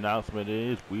our announcement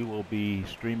is, we will be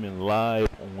streaming live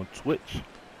on Twitch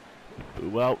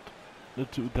throughout the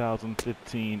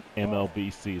 2015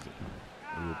 MLB season.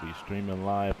 We will be streaming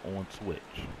live on Twitch.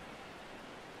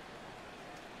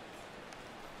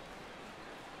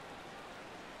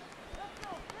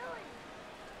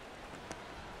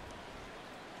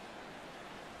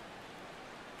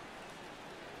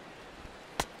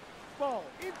 Ball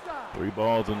inside. 3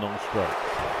 balls and no strikes.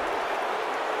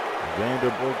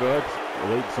 Xander Bogaerts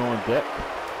waits on deck.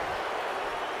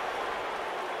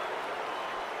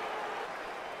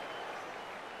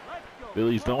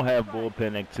 Phillies don't have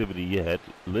bullpen activity yet.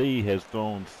 Lee has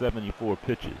thrown 74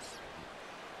 pitches.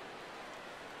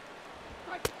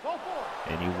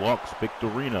 And he walks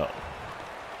Victorino.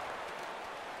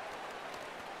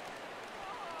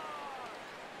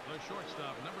 The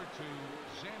shortstop, number 2,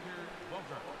 Xander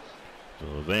Bogaerts. So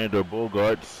Xander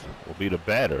Bogaerts will be the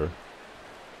batter.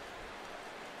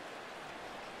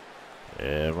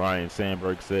 And Ryan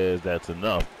Sandberg says that's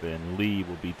enough, and Lee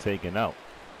will be taken out.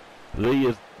 Lee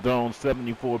has thrown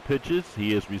 74 pitches.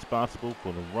 He is responsible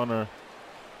for the runner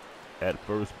at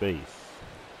first base.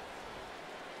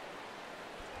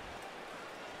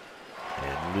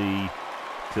 And Lee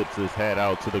tips his hat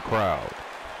out to the crowd.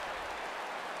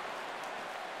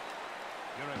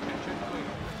 Your attention,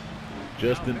 please.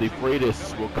 Justin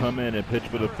DeFreitas will come in and pitch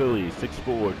for the Phillies.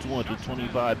 6'4",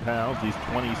 225 pounds. He's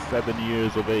 27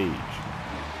 years of age.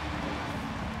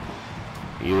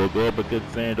 He will go up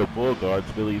against Xander Bogaerts.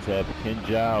 Phillies have Ken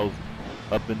Giles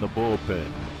up in the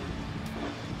bullpen.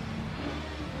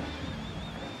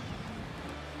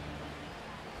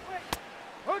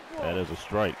 That is a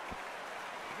strike.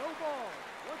 No ball.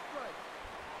 1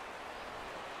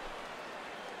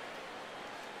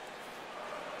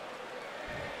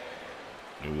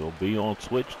 strike. We will be on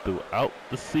Twitch throughout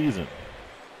the season.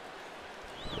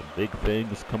 Some big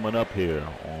things coming up here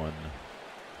on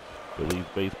Phillies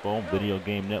Baseball Video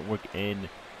Game Network and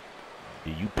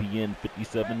the UPN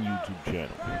 57 YouTube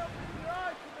channel.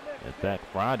 In fact,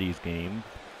 Friday's game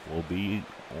will be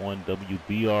on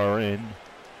WBRN,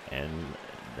 and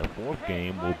the 4th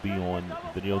game will be on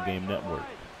Video Game Network.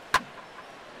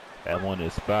 That one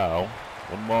is foul.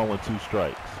 1 ball and 2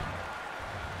 strikes.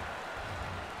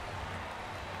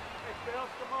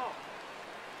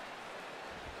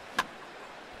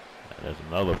 And there's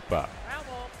another foul.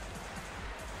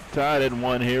 Tied at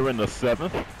 1 here in the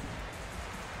 7th.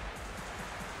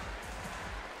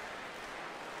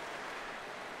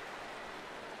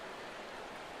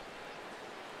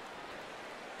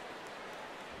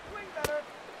 Swing better.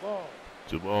 Ball.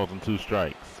 2 balls and 2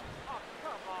 strikes. Oh,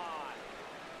 come on.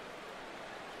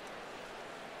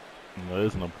 You know,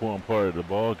 this is an important part of the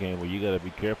ball game where you got to be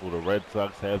careful. The Red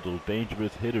Sox have those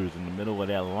dangerous hitters in the middle of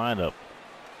that lineup.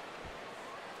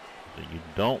 So you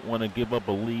don't want to give up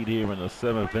a lead here in the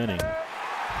 7th inning.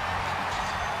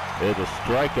 There's a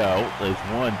strikeout. There's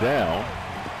 1 down.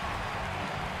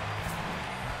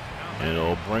 And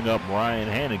it'll bring up Ryan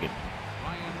Hannigan.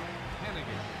 Ryan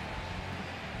Hannigan.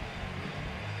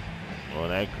 Well,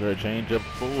 that changeup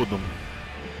fooled them.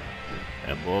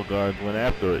 And Bogaerts went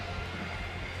after it.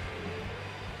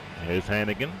 Here's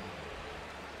Hannigan.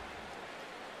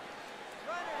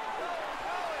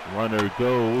 Runner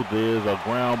goes. There's a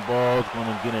ground ball. It's going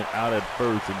to get it out at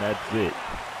first, and that's it.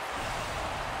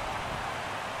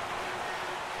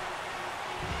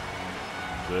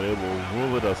 So they will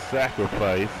rule it a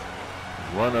sacrifice.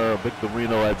 Runner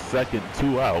Victorino at second,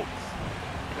 2 outs.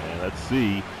 And let's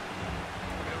see.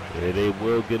 They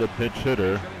will get a pinch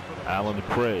hitter, Alan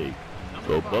Craig.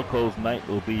 So Buckles Knight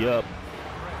will be up.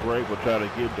 Craig will try to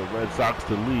give the Red Sox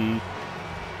the lead.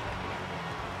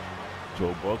 So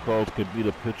Buckholz could be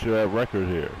the pitcher at record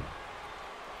here.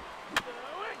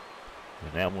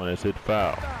 And that one is hit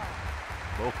foul.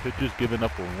 Both pitchers giving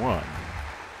up a run.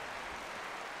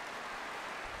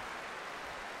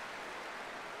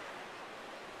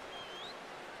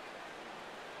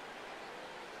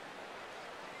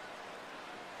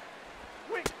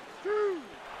 Two.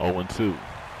 0-2.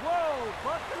 Whoa,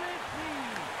 buckle it,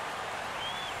 please.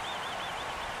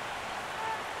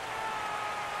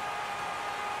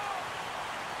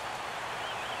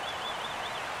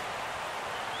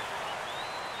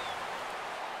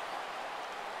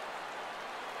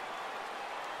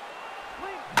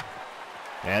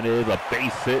 And it is a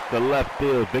base hit to left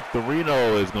field.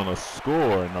 Victorino is going to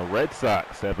score, and the Red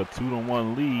Sox have a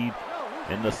 2-1 lead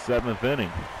in the 7th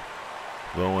inning.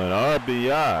 So an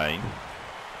RBI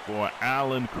for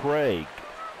Alan Craig.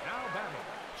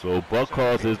 So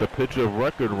Buckholz is the pitcher of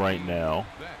record right now.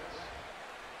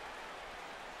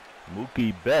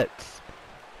 Mookie Betts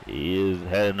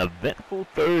had an eventful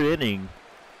 3rd inning.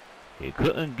 He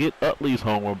couldn't get Utley's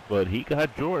homer, but he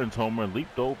got Jordan's homer,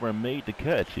 leaped over and made the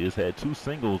catch. He has had 2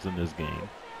 singles in this game.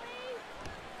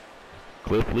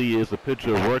 Cliff Lee is the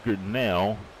pitcher of record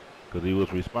now because he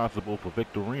was responsible for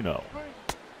Victorino.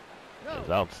 He's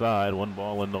outside, 1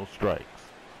 ball and no strikes.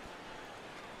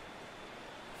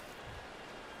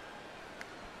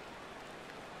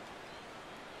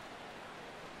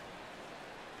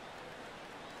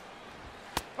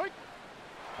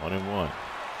 One and one.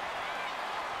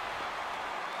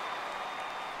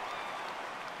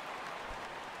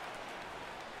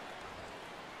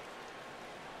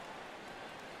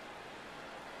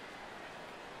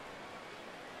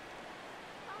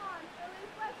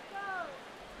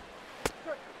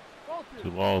 Two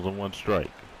balls and 1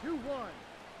 strike. 2-1.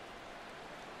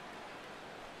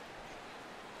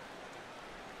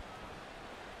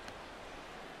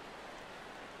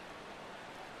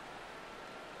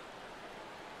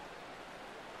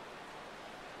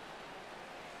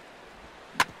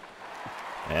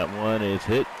 That one is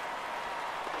hit.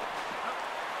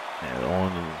 And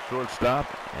on the shortstop,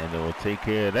 and they'll take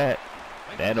care of that.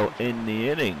 That'll end the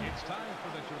inning.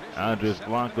 Andres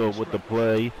Blanco with the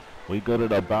play. We go to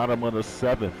the bottom of the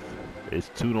 7th. It's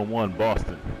 2-1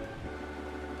 Boston.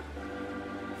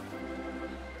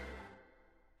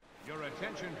 Your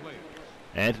attention, please.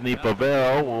 Anthony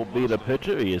Favero will be the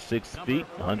pitcher. He is 6 feet,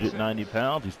 190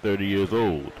 pounds. He's 30 years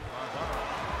old.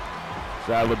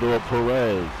 Salvador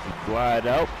Perez flied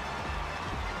out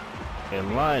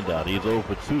and lined out. He's 0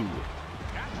 for 2.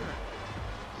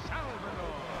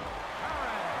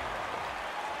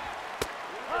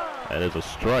 That is a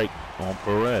strike on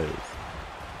Perez.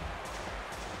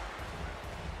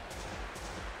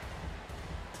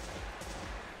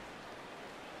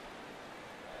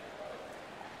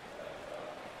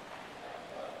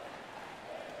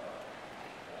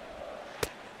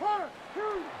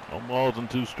 No balls and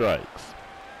 2 strikes.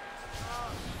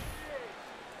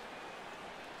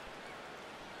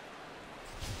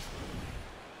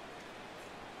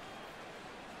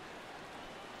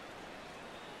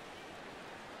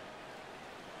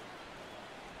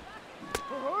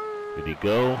 Did he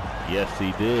go? Yes,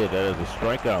 he did. That is a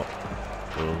strikeout.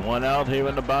 So 1 out here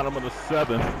in the bottom of the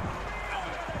 7th.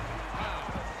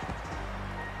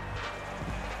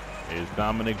 Here's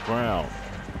Dominic Brown,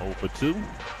 0 for 2.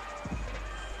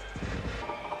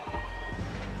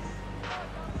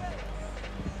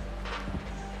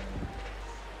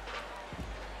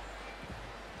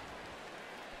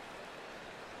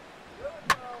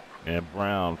 And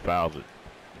Brown fouls it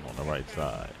on the right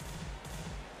side.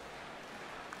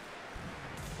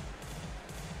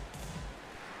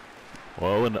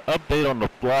 Well, an update on the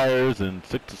Flyers and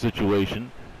Sixers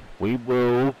situation. We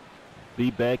will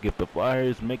be back if the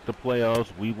Flyers make the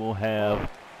playoffs. We will have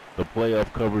the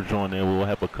playoff coverage on there. We'll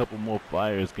have a couple more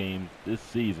Flyers games this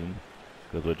season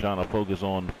because we're trying to focus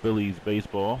on Phillies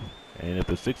baseball. And if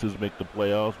the Sixers make the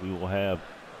playoffs, we will have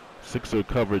Sixer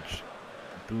coverage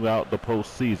throughout the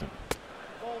postseason.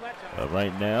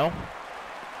 Right now,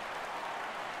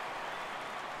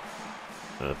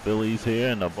 the Phillies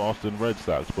here and the Boston Red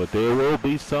Sox. But there will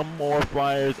be some more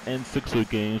Flyers and Sixer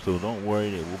games, so don't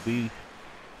worry. There will be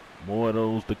more of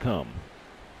those to come.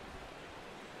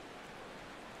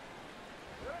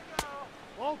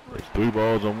 There's 3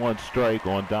 balls and 1 strike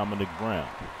on Dominic Brown.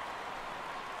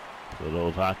 So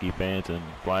those hockey fans and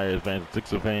Flyers fans and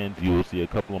Sixer fans, you will see a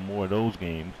couple of more of those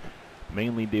games.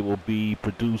 Mainly they will be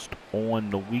produced on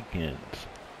the weekends.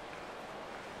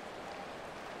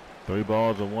 3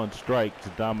 balls and 1 strike to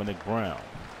Dominic Brown.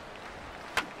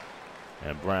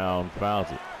 And Brown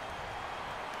fouls it.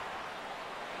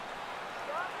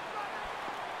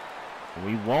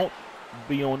 We won't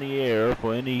be on the air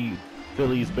for any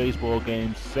Phillies baseball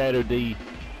games Saturday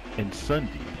and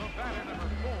Sunday,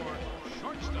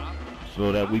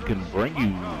 so that we can bring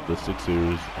you the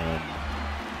Sixers and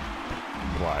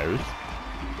Flyers.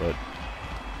 But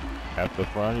after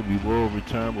Friday, we will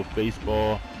return with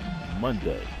baseball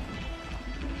Monday.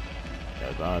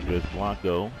 As Andres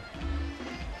Blanco.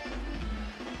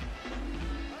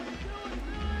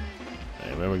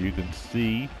 And remember, you can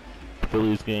see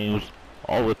Phillies games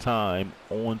all the time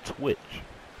on Twitch.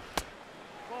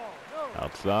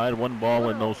 Outside, 1 ball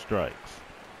and no strikes.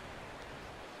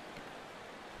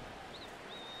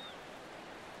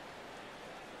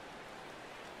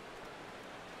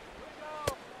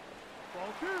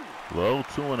 Low,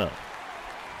 2-0.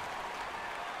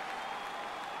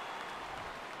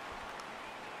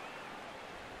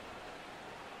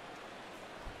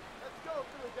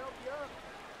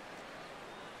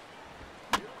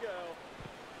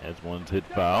 As one's hit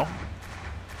foul.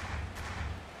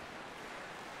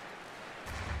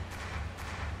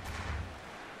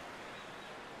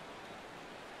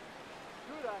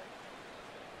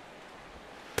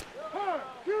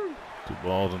 Two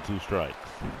balls and 2 strikes.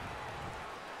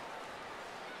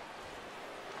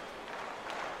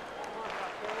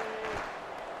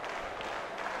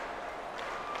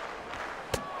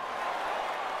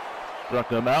 Struck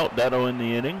him out. That'll end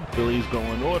the inning. Phillies go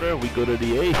in order. We go to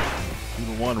the 8th.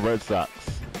 2-1 Red Sox.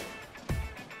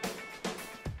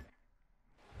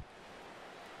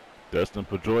 Dustin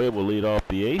Pedroia will lead off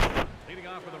the 8th. Leading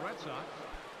off for the Red Sox,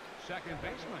 second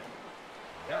baseman,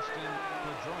 Dustin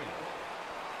Pedroia.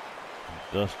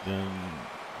 Dustin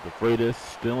the Freitas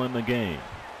still in the game.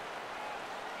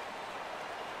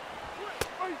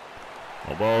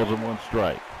 No balls and 1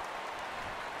 strike.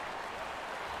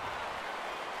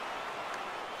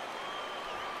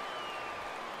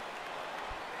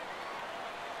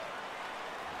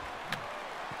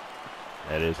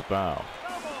 That is foul.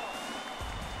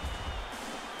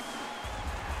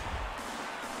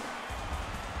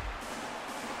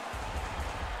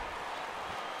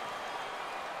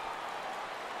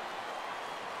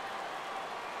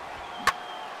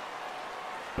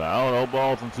 Foul, no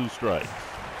balls and 2 strikes.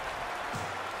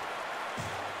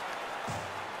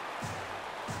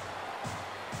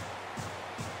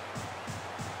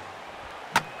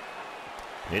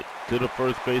 Hit to the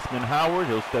first baseman Howard.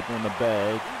 He'll step in the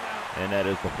bag. And that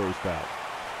is the first out.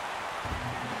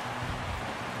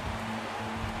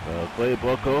 Clay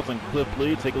Buckles and Cliff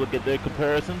Lee, take a look at their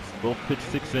comparisons. Both pitched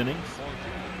 6 innings.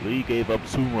 Lee gave up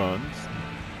 2 runs.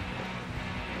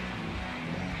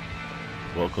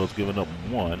 Buckles giving up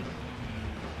 1.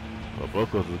 But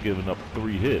Buckles has given up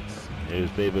 3 hits. Here's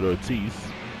David Ortiz.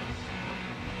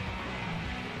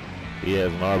 He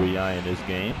has an RBI in this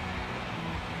game.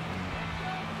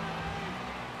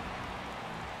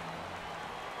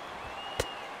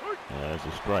 That's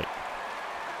a strike.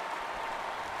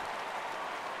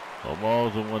 No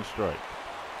balls and 1 strike.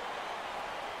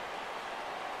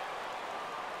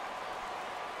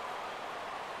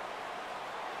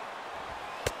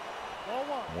 Ball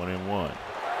 1. 1-1.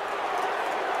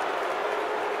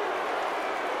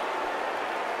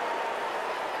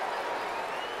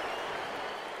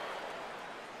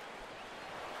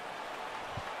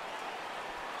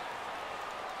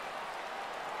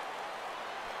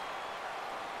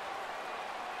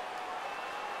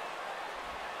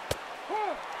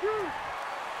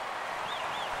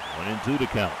 One and 2 to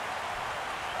count.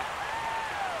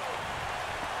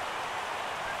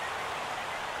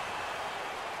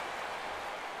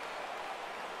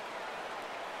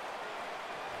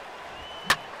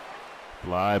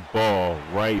 Fly ball,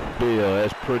 right field.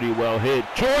 That's pretty well hit.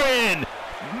 Jordan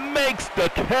makes the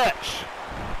catch.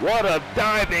 What a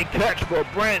diving catch for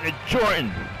Brandon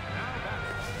Jordan.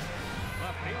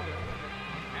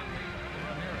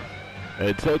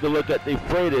 And take a look at the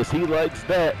Freitas. He likes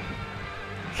that.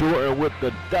 Jordan with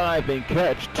the diving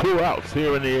catch. 2 outs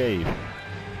here in the 8th.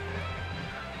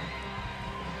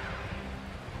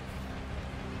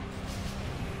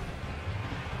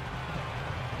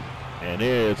 And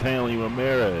here's Hanley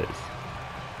Ramirez.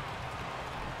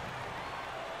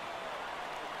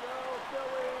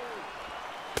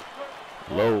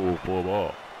 Low for a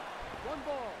ball. 1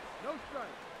 ball, no strikes.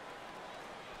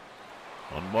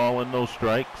 1 ball and no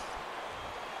strikes.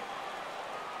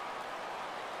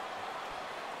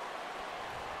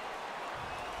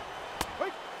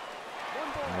 Wait.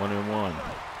 1 ball. 1-1.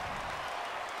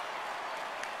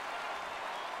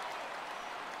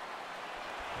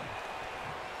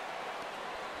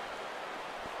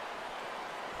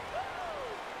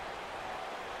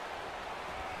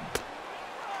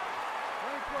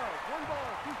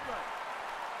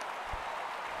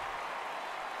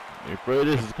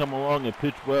 Freitas has come along and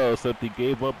pitched well, except he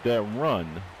gave up that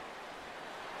run.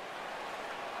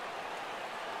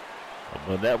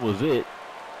 But that was it.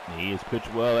 He has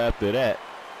pitched well after that.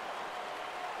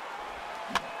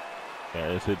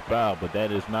 That is hit foul, but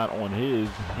that is not on his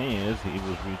hands.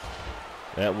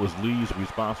 That was Lee's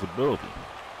responsibility.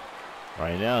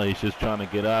 Right now, he's just trying to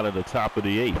get out of the top of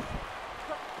the 8th.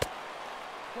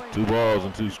 2 balls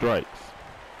and 2 strikes.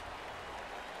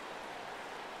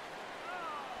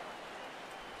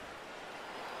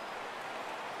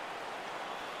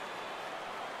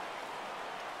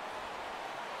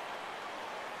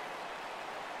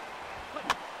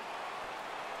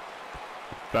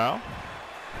 Foul.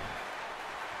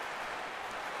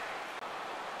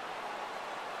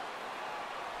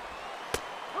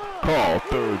 Call,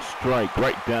 3rd strike,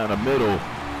 right down the middle.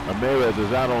 Ramirez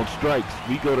is out on strikes.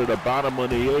 We go to the bottom of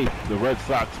the 8th. The Red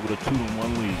Sox with a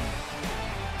 2-1 lead.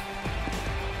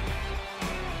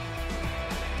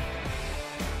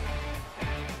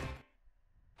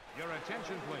 Your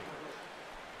attention, please.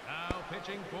 Now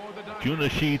pitching for the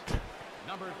Dodgers. Junichi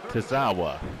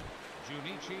Tazawa.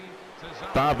 Junichi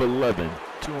Tazawa. 5'11",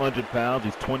 200 pounds.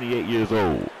 He's 28 years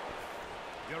old.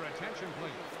 Your attention,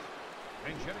 please.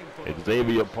 Pinch hitting for the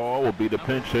Xavier Paul will be the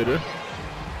pinch hitter.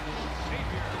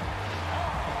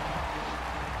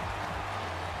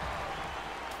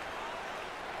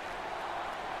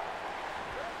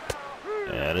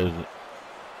 That is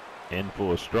in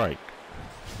for a strike.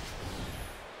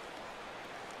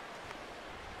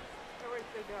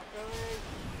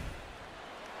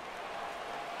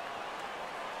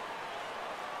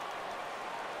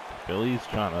 Phillies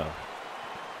trying to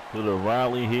put a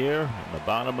rally here in the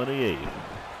bottom of the 8th.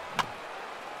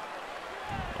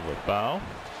 Over foul,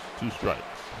 2 strikes.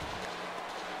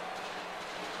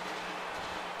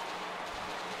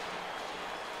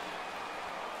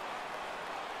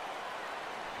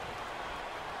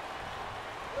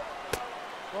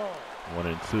 Ball. 1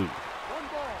 and 2. 1 ball,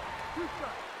 2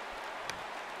 strikes.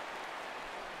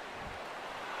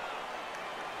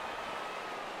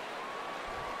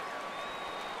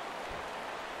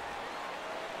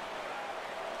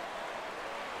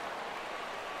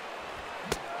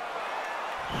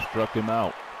 Struck him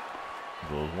out.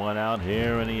 Goes 1 out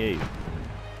here in the 8th.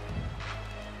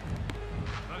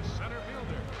 The center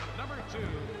fielder, number 2,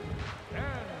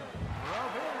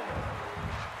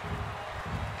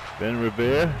 Ben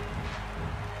Revere.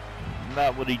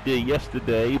 Not what he did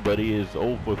yesterday, but he is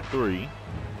 0 for 3.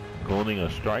 Holding a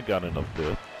strikeout in the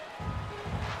 5th.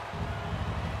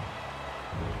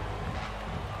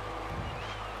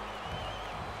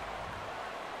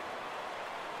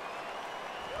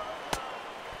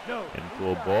 No. In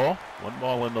for a ball. 1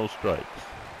 ball and no strikes.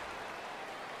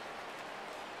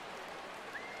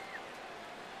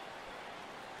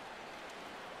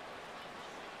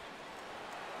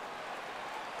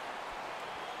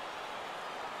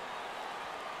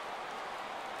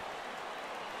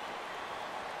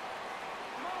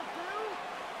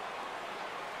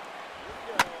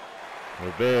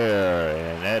 Revere,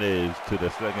 and that is to the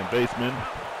second baseman,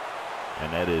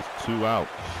 and that is 2 outs.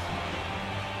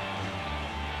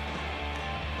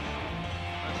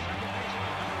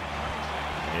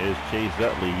 Here's Chase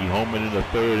Utley. He homered in the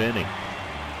 3rd inning.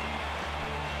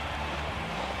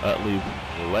 Utley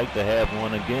would like to have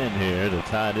one again here to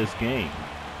tie this game.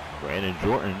 Brandon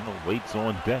Jordan waits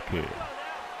on deck here.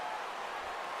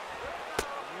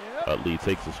 Utley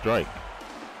takes a strike.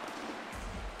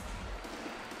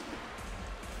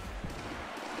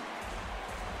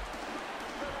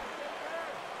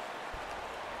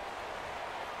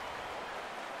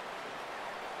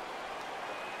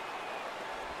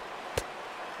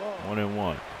 Ball. 1 and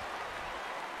 1.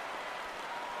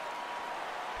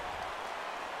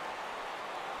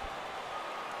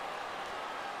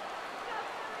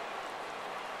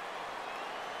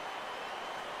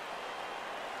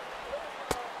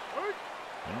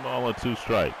 One ball and 2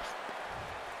 strikes.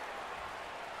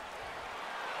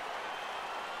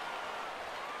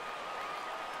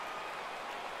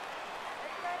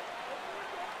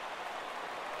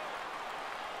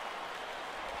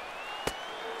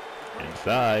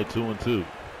 Inside, 2 and 2.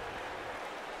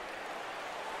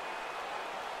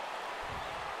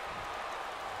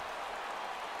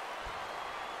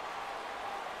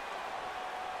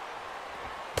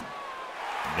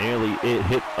 Nearly it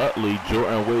hit Utley.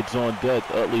 Jordan waits on deck.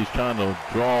 Utley's trying to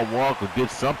draw a walk or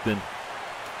get something.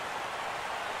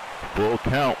 Full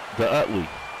count to Utley.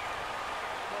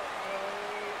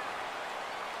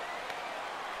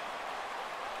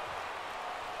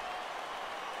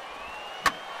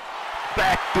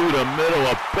 Back through the middle,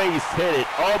 a base hit. It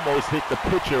almost hit the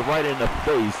pitcher right in the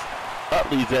face.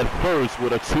 Utley's at first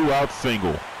with a 2-out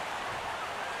single.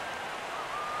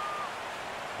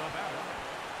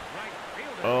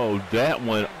 Oh, that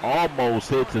one almost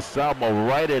hit Salmo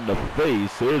right in the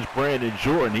face. Here's Brandon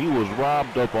Jordan. He was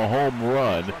robbed of a home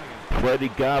run. Freddie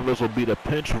Gavlis will be the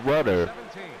pinch runner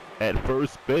at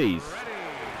first base.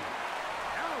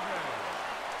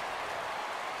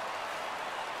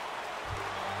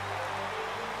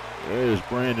 There's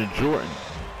Brandon Jordan.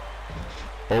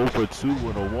 0 for 2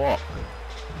 with a walk.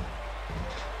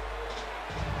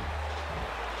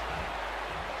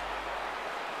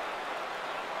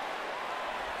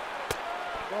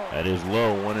 That is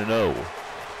low, 1-0.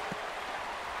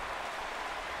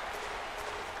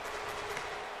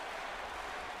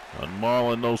 On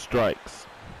Marlin, no strikes.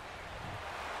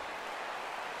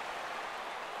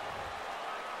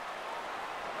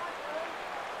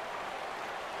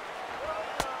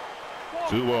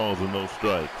 Two balls and no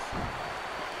strikes.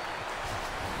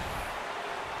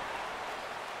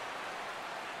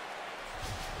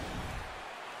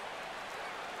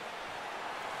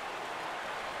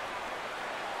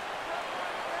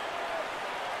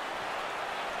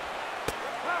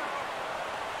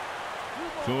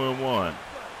 Two and one.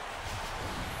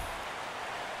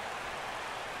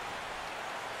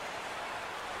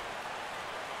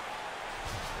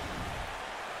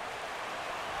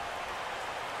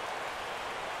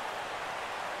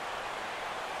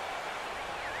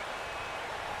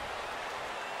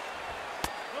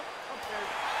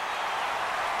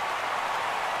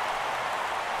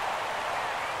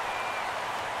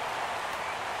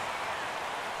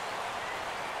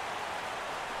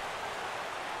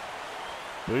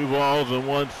 Three balls and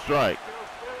one strike.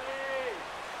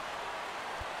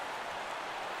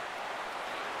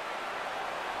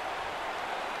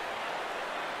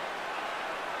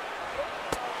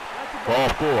 Ball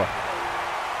 4.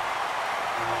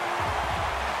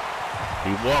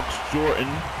 He walks Jordan.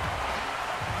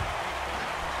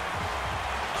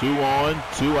 2 on,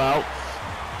 2 outs.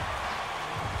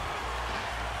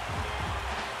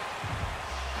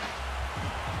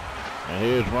 And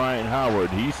here's Ryan Howard.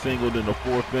 He singled in the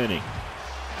 4th inning.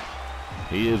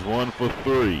 He is 1 for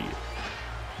 3.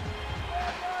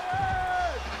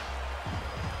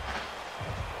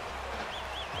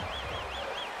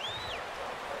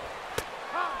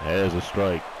 There's a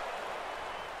strike.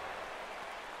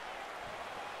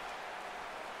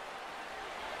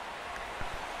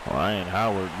 Ryan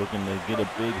Howard looking to get a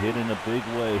big hit in a big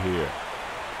way here.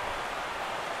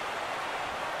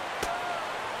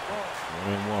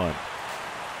 1-1.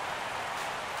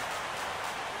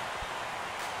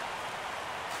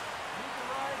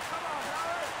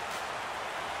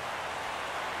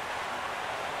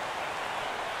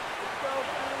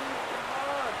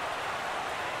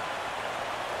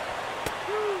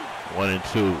 One and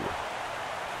two.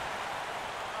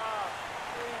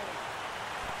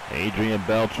 Adrian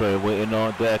Beltre waiting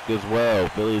on deck as well.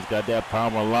 Phillies got that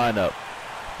power lineup,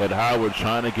 but Howard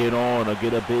trying to get on or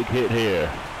get a big hit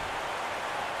here.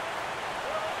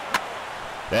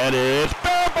 That is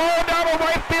foul ball down the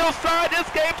right field side. This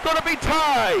game's going to be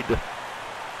tied.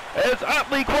 As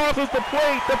Utley crosses the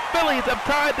plate, the Phillies have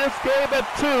tied this game at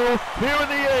 2 here in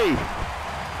the 8th.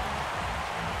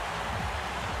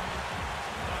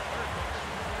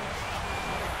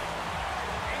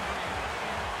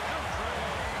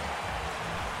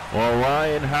 Well,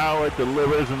 Ryan Howard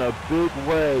delivers in a big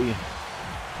way.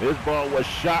 This ball was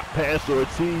shot past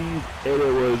Ortiz, and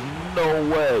there was no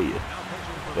way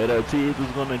that Ortiz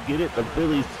was going to get it. The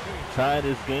Phillies tie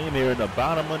this game here in the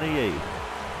bottom of the 8th.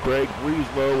 Craig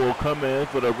Breeslow will come in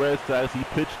for the Red Sox. He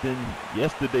pitched in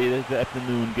yesterday, this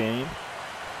afternoon game.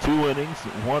 2 innings,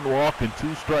 1 walk, and 2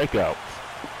 strikeouts.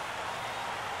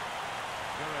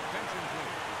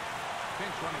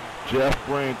 Jeff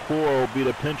Francoeur will be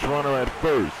the pinch runner at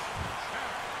first.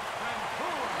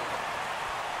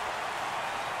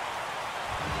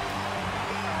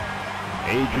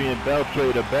 Adrian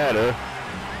Beltre, the batter.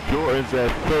 Jordan's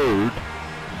at third.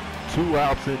 2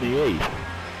 outs in the 8th.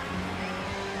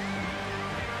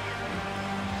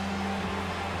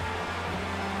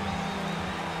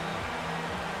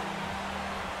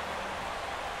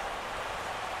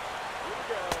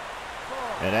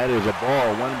 And that is a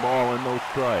ball. 1 ball and no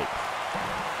strikes.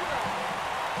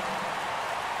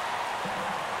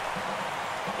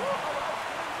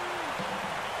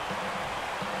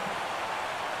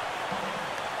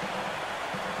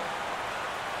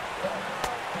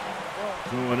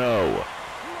 Two and 0.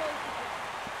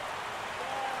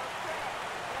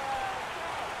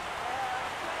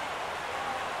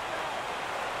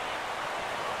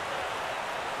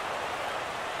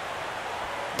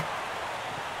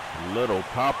 Little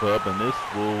pop-up, and this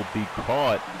will be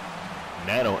caught. And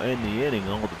that'll end the inning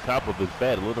on the top of his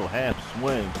bat. A little half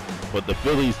swing. But the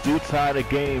Phillies do tie the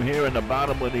game here in the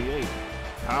bottom of the 8th.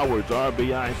 Howard's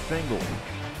RBI single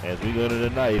as we go to the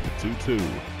 9th, 2-2.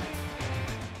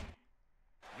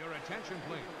 Your attention,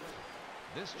 please.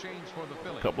 This change for the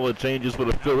Phillies. Couple of changes for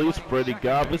the Phillies. Freddie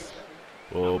Galvis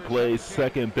will play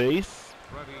second base.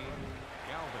 Freddie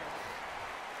Galvis.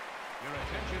 Your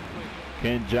attention, please.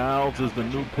 Ken Giles is the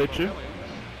new pitcher.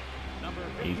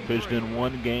 He's pitched in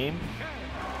 1 game.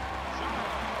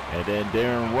 And then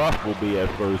Darren Ruff will be at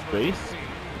first base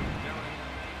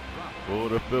for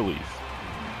the Phillies.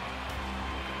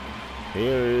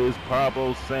 Here is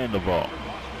Pablo Sandoval.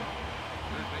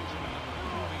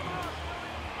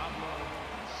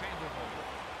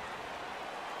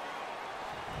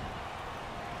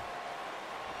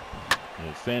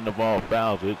 And Sandoval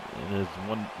fouls it, and there's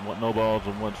one no balls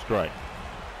and 1 strike.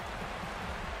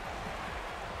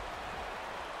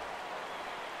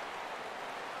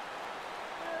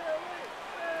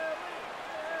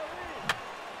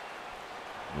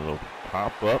 Little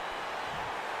pop up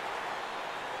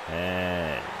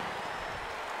and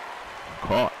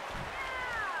caught.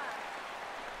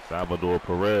 Salvador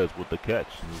Perez with the catch.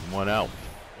 There's 1 out.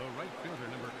 The right fielder,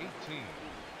 number 18,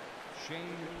 Shane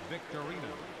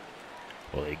Victorino.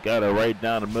 Well, he got it right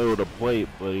down the middle of the plate,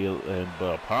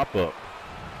 but pop up.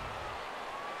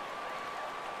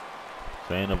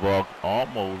 Sandoval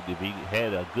almost, if he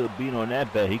had a good beat on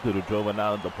that bat, he could have driven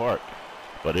out of the park.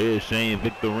 But here's Shane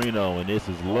Victorino, and this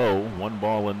is low. 1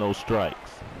 ball and no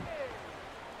strikes.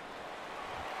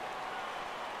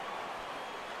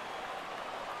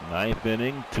 Ninth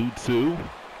inning, 2-2.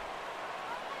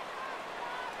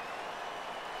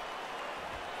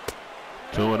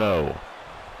 Two and 0.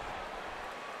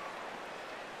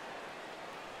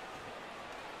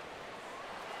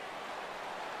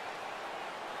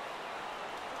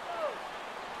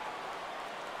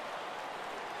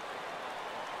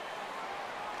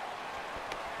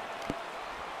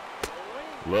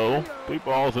 Low, 3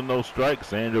 balls and no strikes.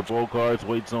 Sandra Bogarts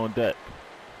waits on deck.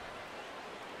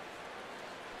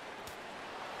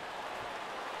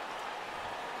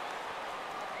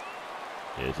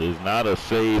 This is not a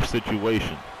save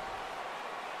situation.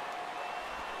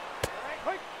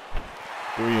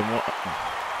 3-1.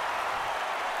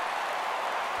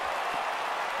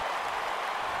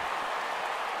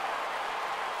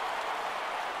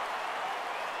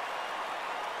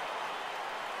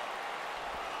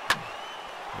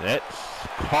 That's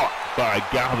caught by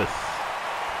Galvis.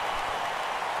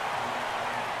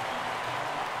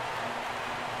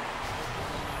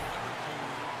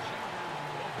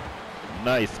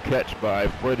 Nice catch by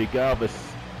Freddie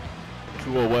Galvis.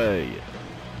 2 away.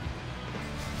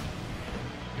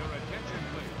 Your attention,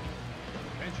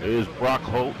 please. Here's Brock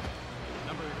Holt.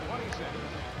 Number 26,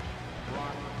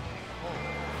 Brock Holt.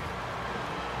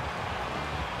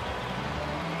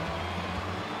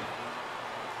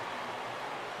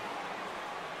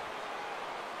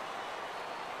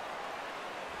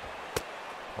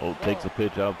 Holt takes a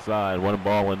pitch outside. 1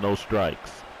 ball and no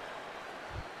strikes.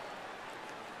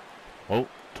 Holt,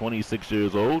 26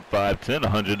 years old, 5'10",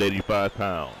 185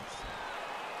 pounds.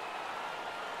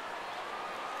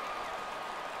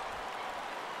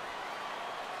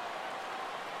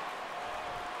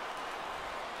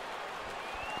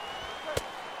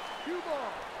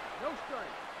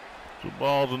 Two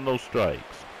balls and no strikes.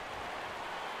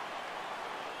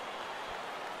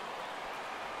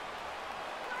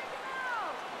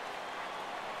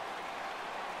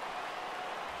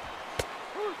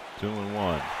 Two and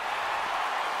 1.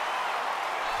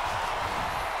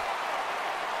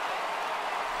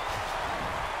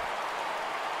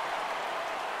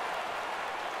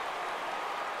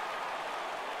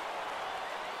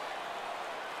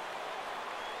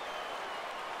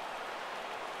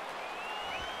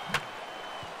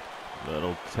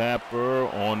 Little tapper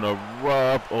on the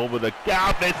rough over the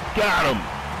Galvis. Got him.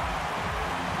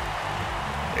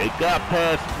 It got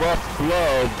past Ruff's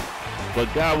glove, but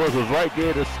Galvis was right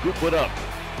there to scoop it up.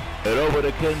 And over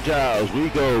to Ken Giles. We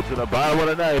go to the bottom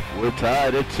of the 9th. We're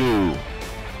tied at 2.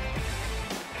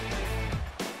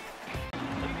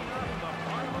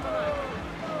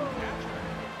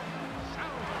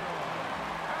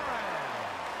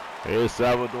 Here's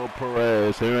Salvador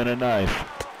Perez here in the 9th.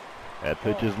 That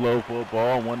pitch is low for a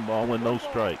ball. 1 ball with no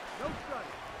strikes.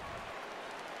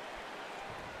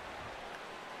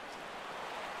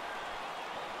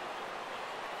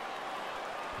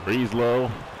 Breeze low,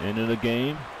 into the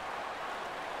game.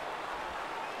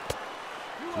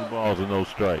 2 balls and no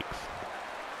strikes.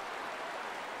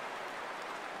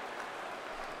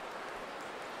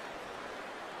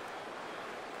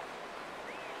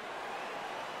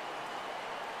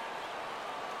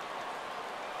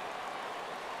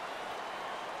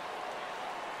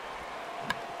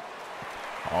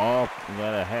 Off, he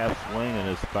got a half swing and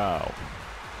it's foul.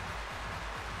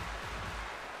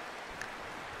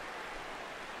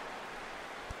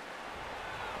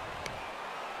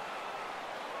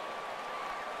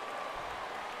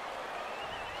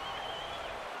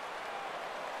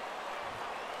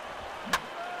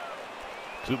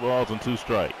 Two balls and two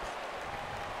strikes.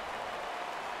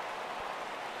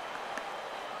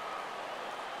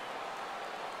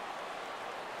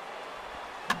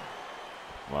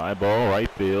 Fly ball, right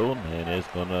field, and it's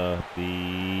gonna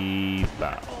be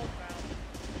foul.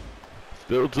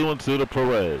 Still 2-2 to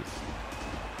Perez.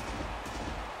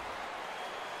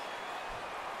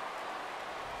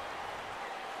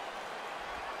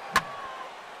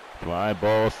 Fly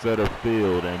ball, center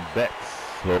field, and Betts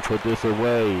will put this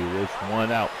away. It's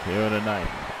one out here in the ninth.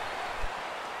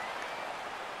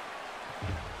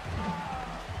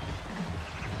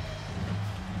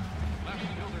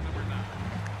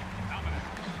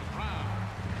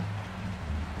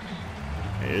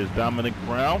 Here's Dominic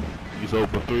Brown. He's 0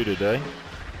 for 3 today.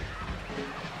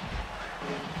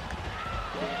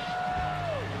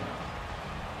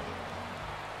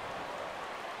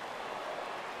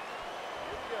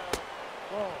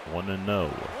 One and no.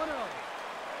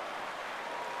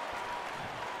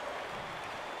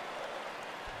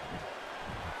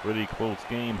 Pretty close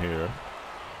game here.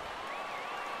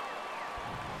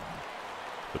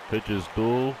 The pitches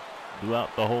duel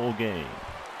throughout the whole game.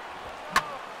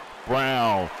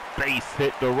 Brown, base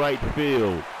hit to right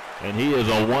field, and he is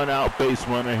a one-out base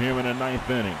runner here in the ninth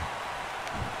inning.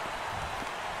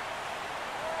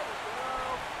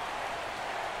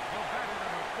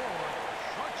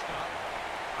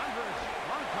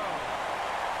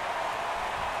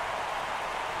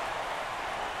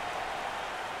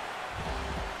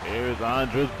 Here's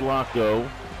Andres Blanco.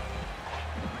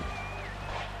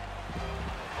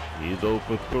 He's 0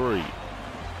 for 3.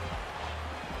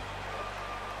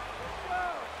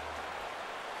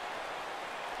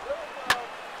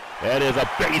 That is a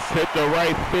base hit to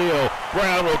right field.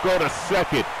 Brown will go to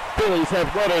second. Phillies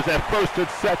have runners at first and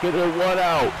second and one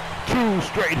out. 2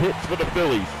 straight hits for the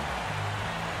Phillies.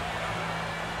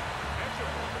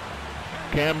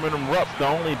 Cameron Rupp, the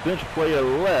only bench player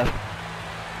left.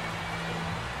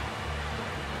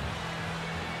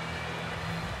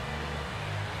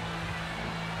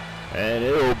 And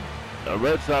the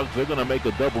Red Sox are going to make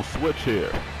a double switch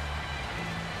here.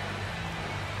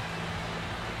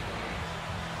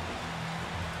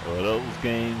 Well, those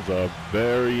games are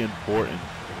very important.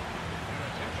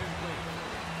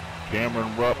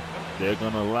 Cameron Rupp, they're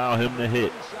going to allow him to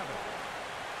hit.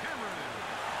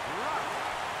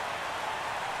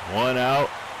 One out.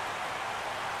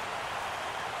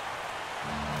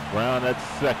 Brown at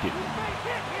second.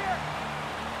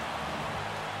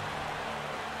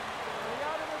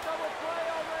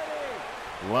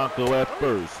 Blanco at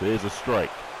first. Here's a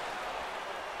strike.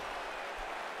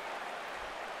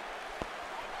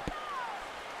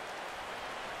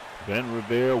 Ben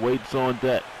Rivera waits on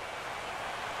deck.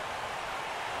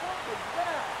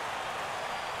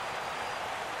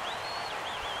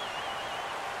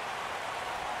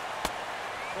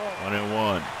 One and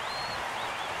one.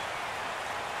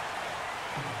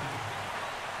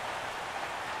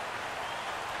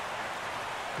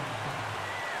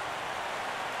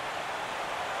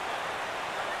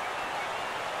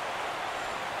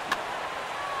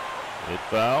 Hit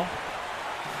foul.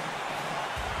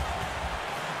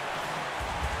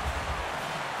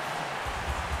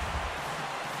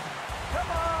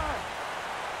 Come on.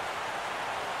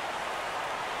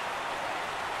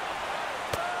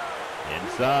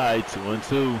 Inside,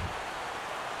 2-2.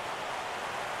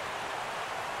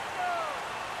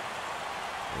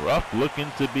 Ruff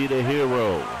looking to be the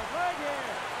hero. Right here.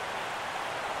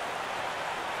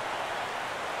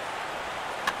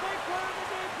 Big one in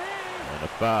the DP. And a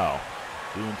foul.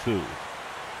 2-2.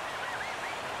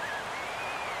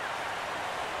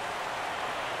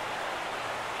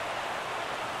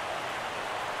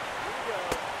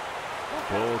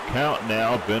 Full count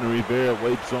now. Ben Rivera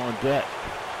waits on deck.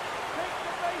 Take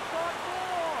the base on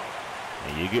ball.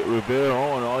 And you get Rivera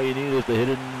on, all you need is to hit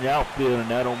it in the outfield, and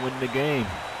that'll win the game.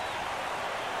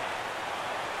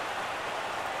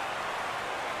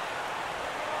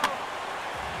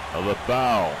 Another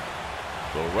foul.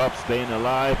 So Rupp staying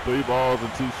alive, 3 balls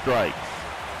and 2 strikes.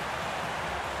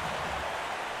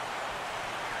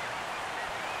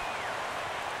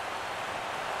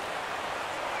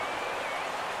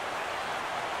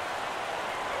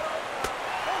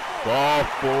 Ball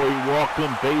 4, he walked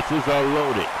him, bases are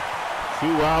loaded. 2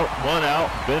 out, 1 out,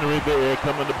 Ben Rivera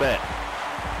coming to bat.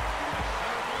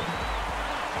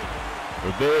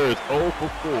 Rivera is 0 for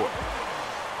 4.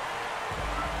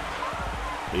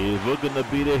 He's looking to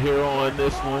be the hero on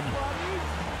this one.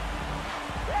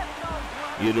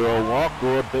 Either a walk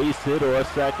or a base hit or a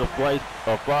sacrifice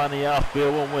or fly in the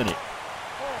outfield will win it.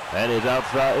 That is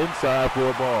inside for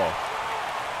a ball.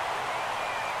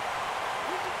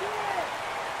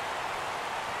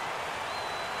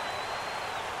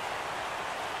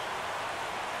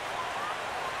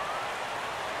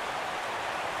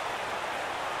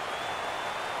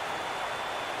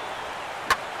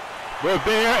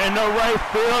 Rivera in the right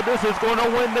field. This is going to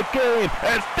win the game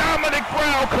as Dominic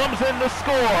Brown comes in to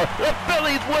score. The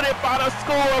Phillies win it by the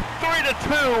score of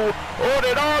 3-2 on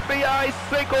an RBI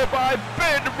single by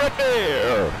Ben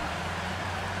Rivera.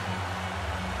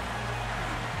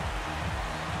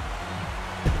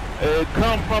 A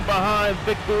come from behind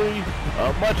victory,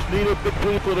 a much needed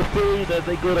victory for the Phillies as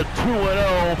they go to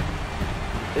 2-0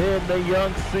 in the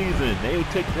young season. They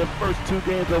take their first 2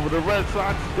 games over the Red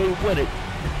Sox. They win it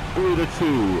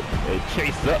 3-2. And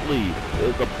Chase Utley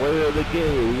is the player of the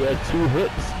game. He had 2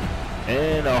 hits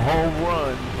and a home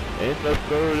run in the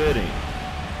 3rd inning.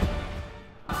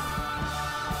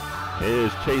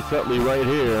 Here's Chase Utley right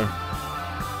here,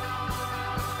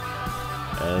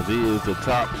 as he is the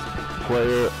top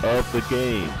player of the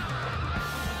game.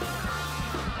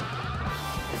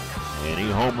 And he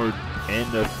homered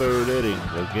in the 3rd inning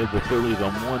to give the Phillies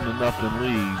a 1-0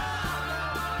 lead.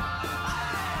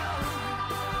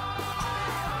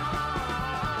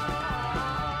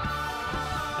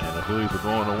 Phillies are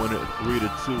going to win it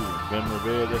 3-2. Ben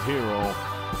Rivera, the hero,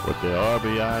 with the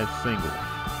RBI single.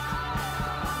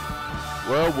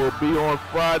 Well, we'll be on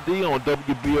Friday on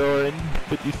WBRN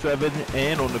 57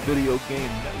 and on the Video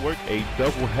Game Network, a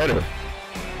doubleheader.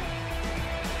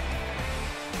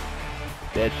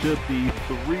 That should be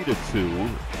 3-2,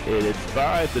 and it's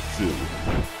 5-2.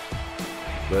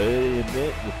 But in the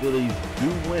event the Phillies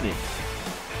do win it,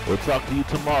 we'll talk to you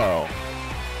tomorrow.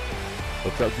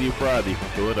 We'll talk to you Friday from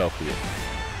Philadelphia.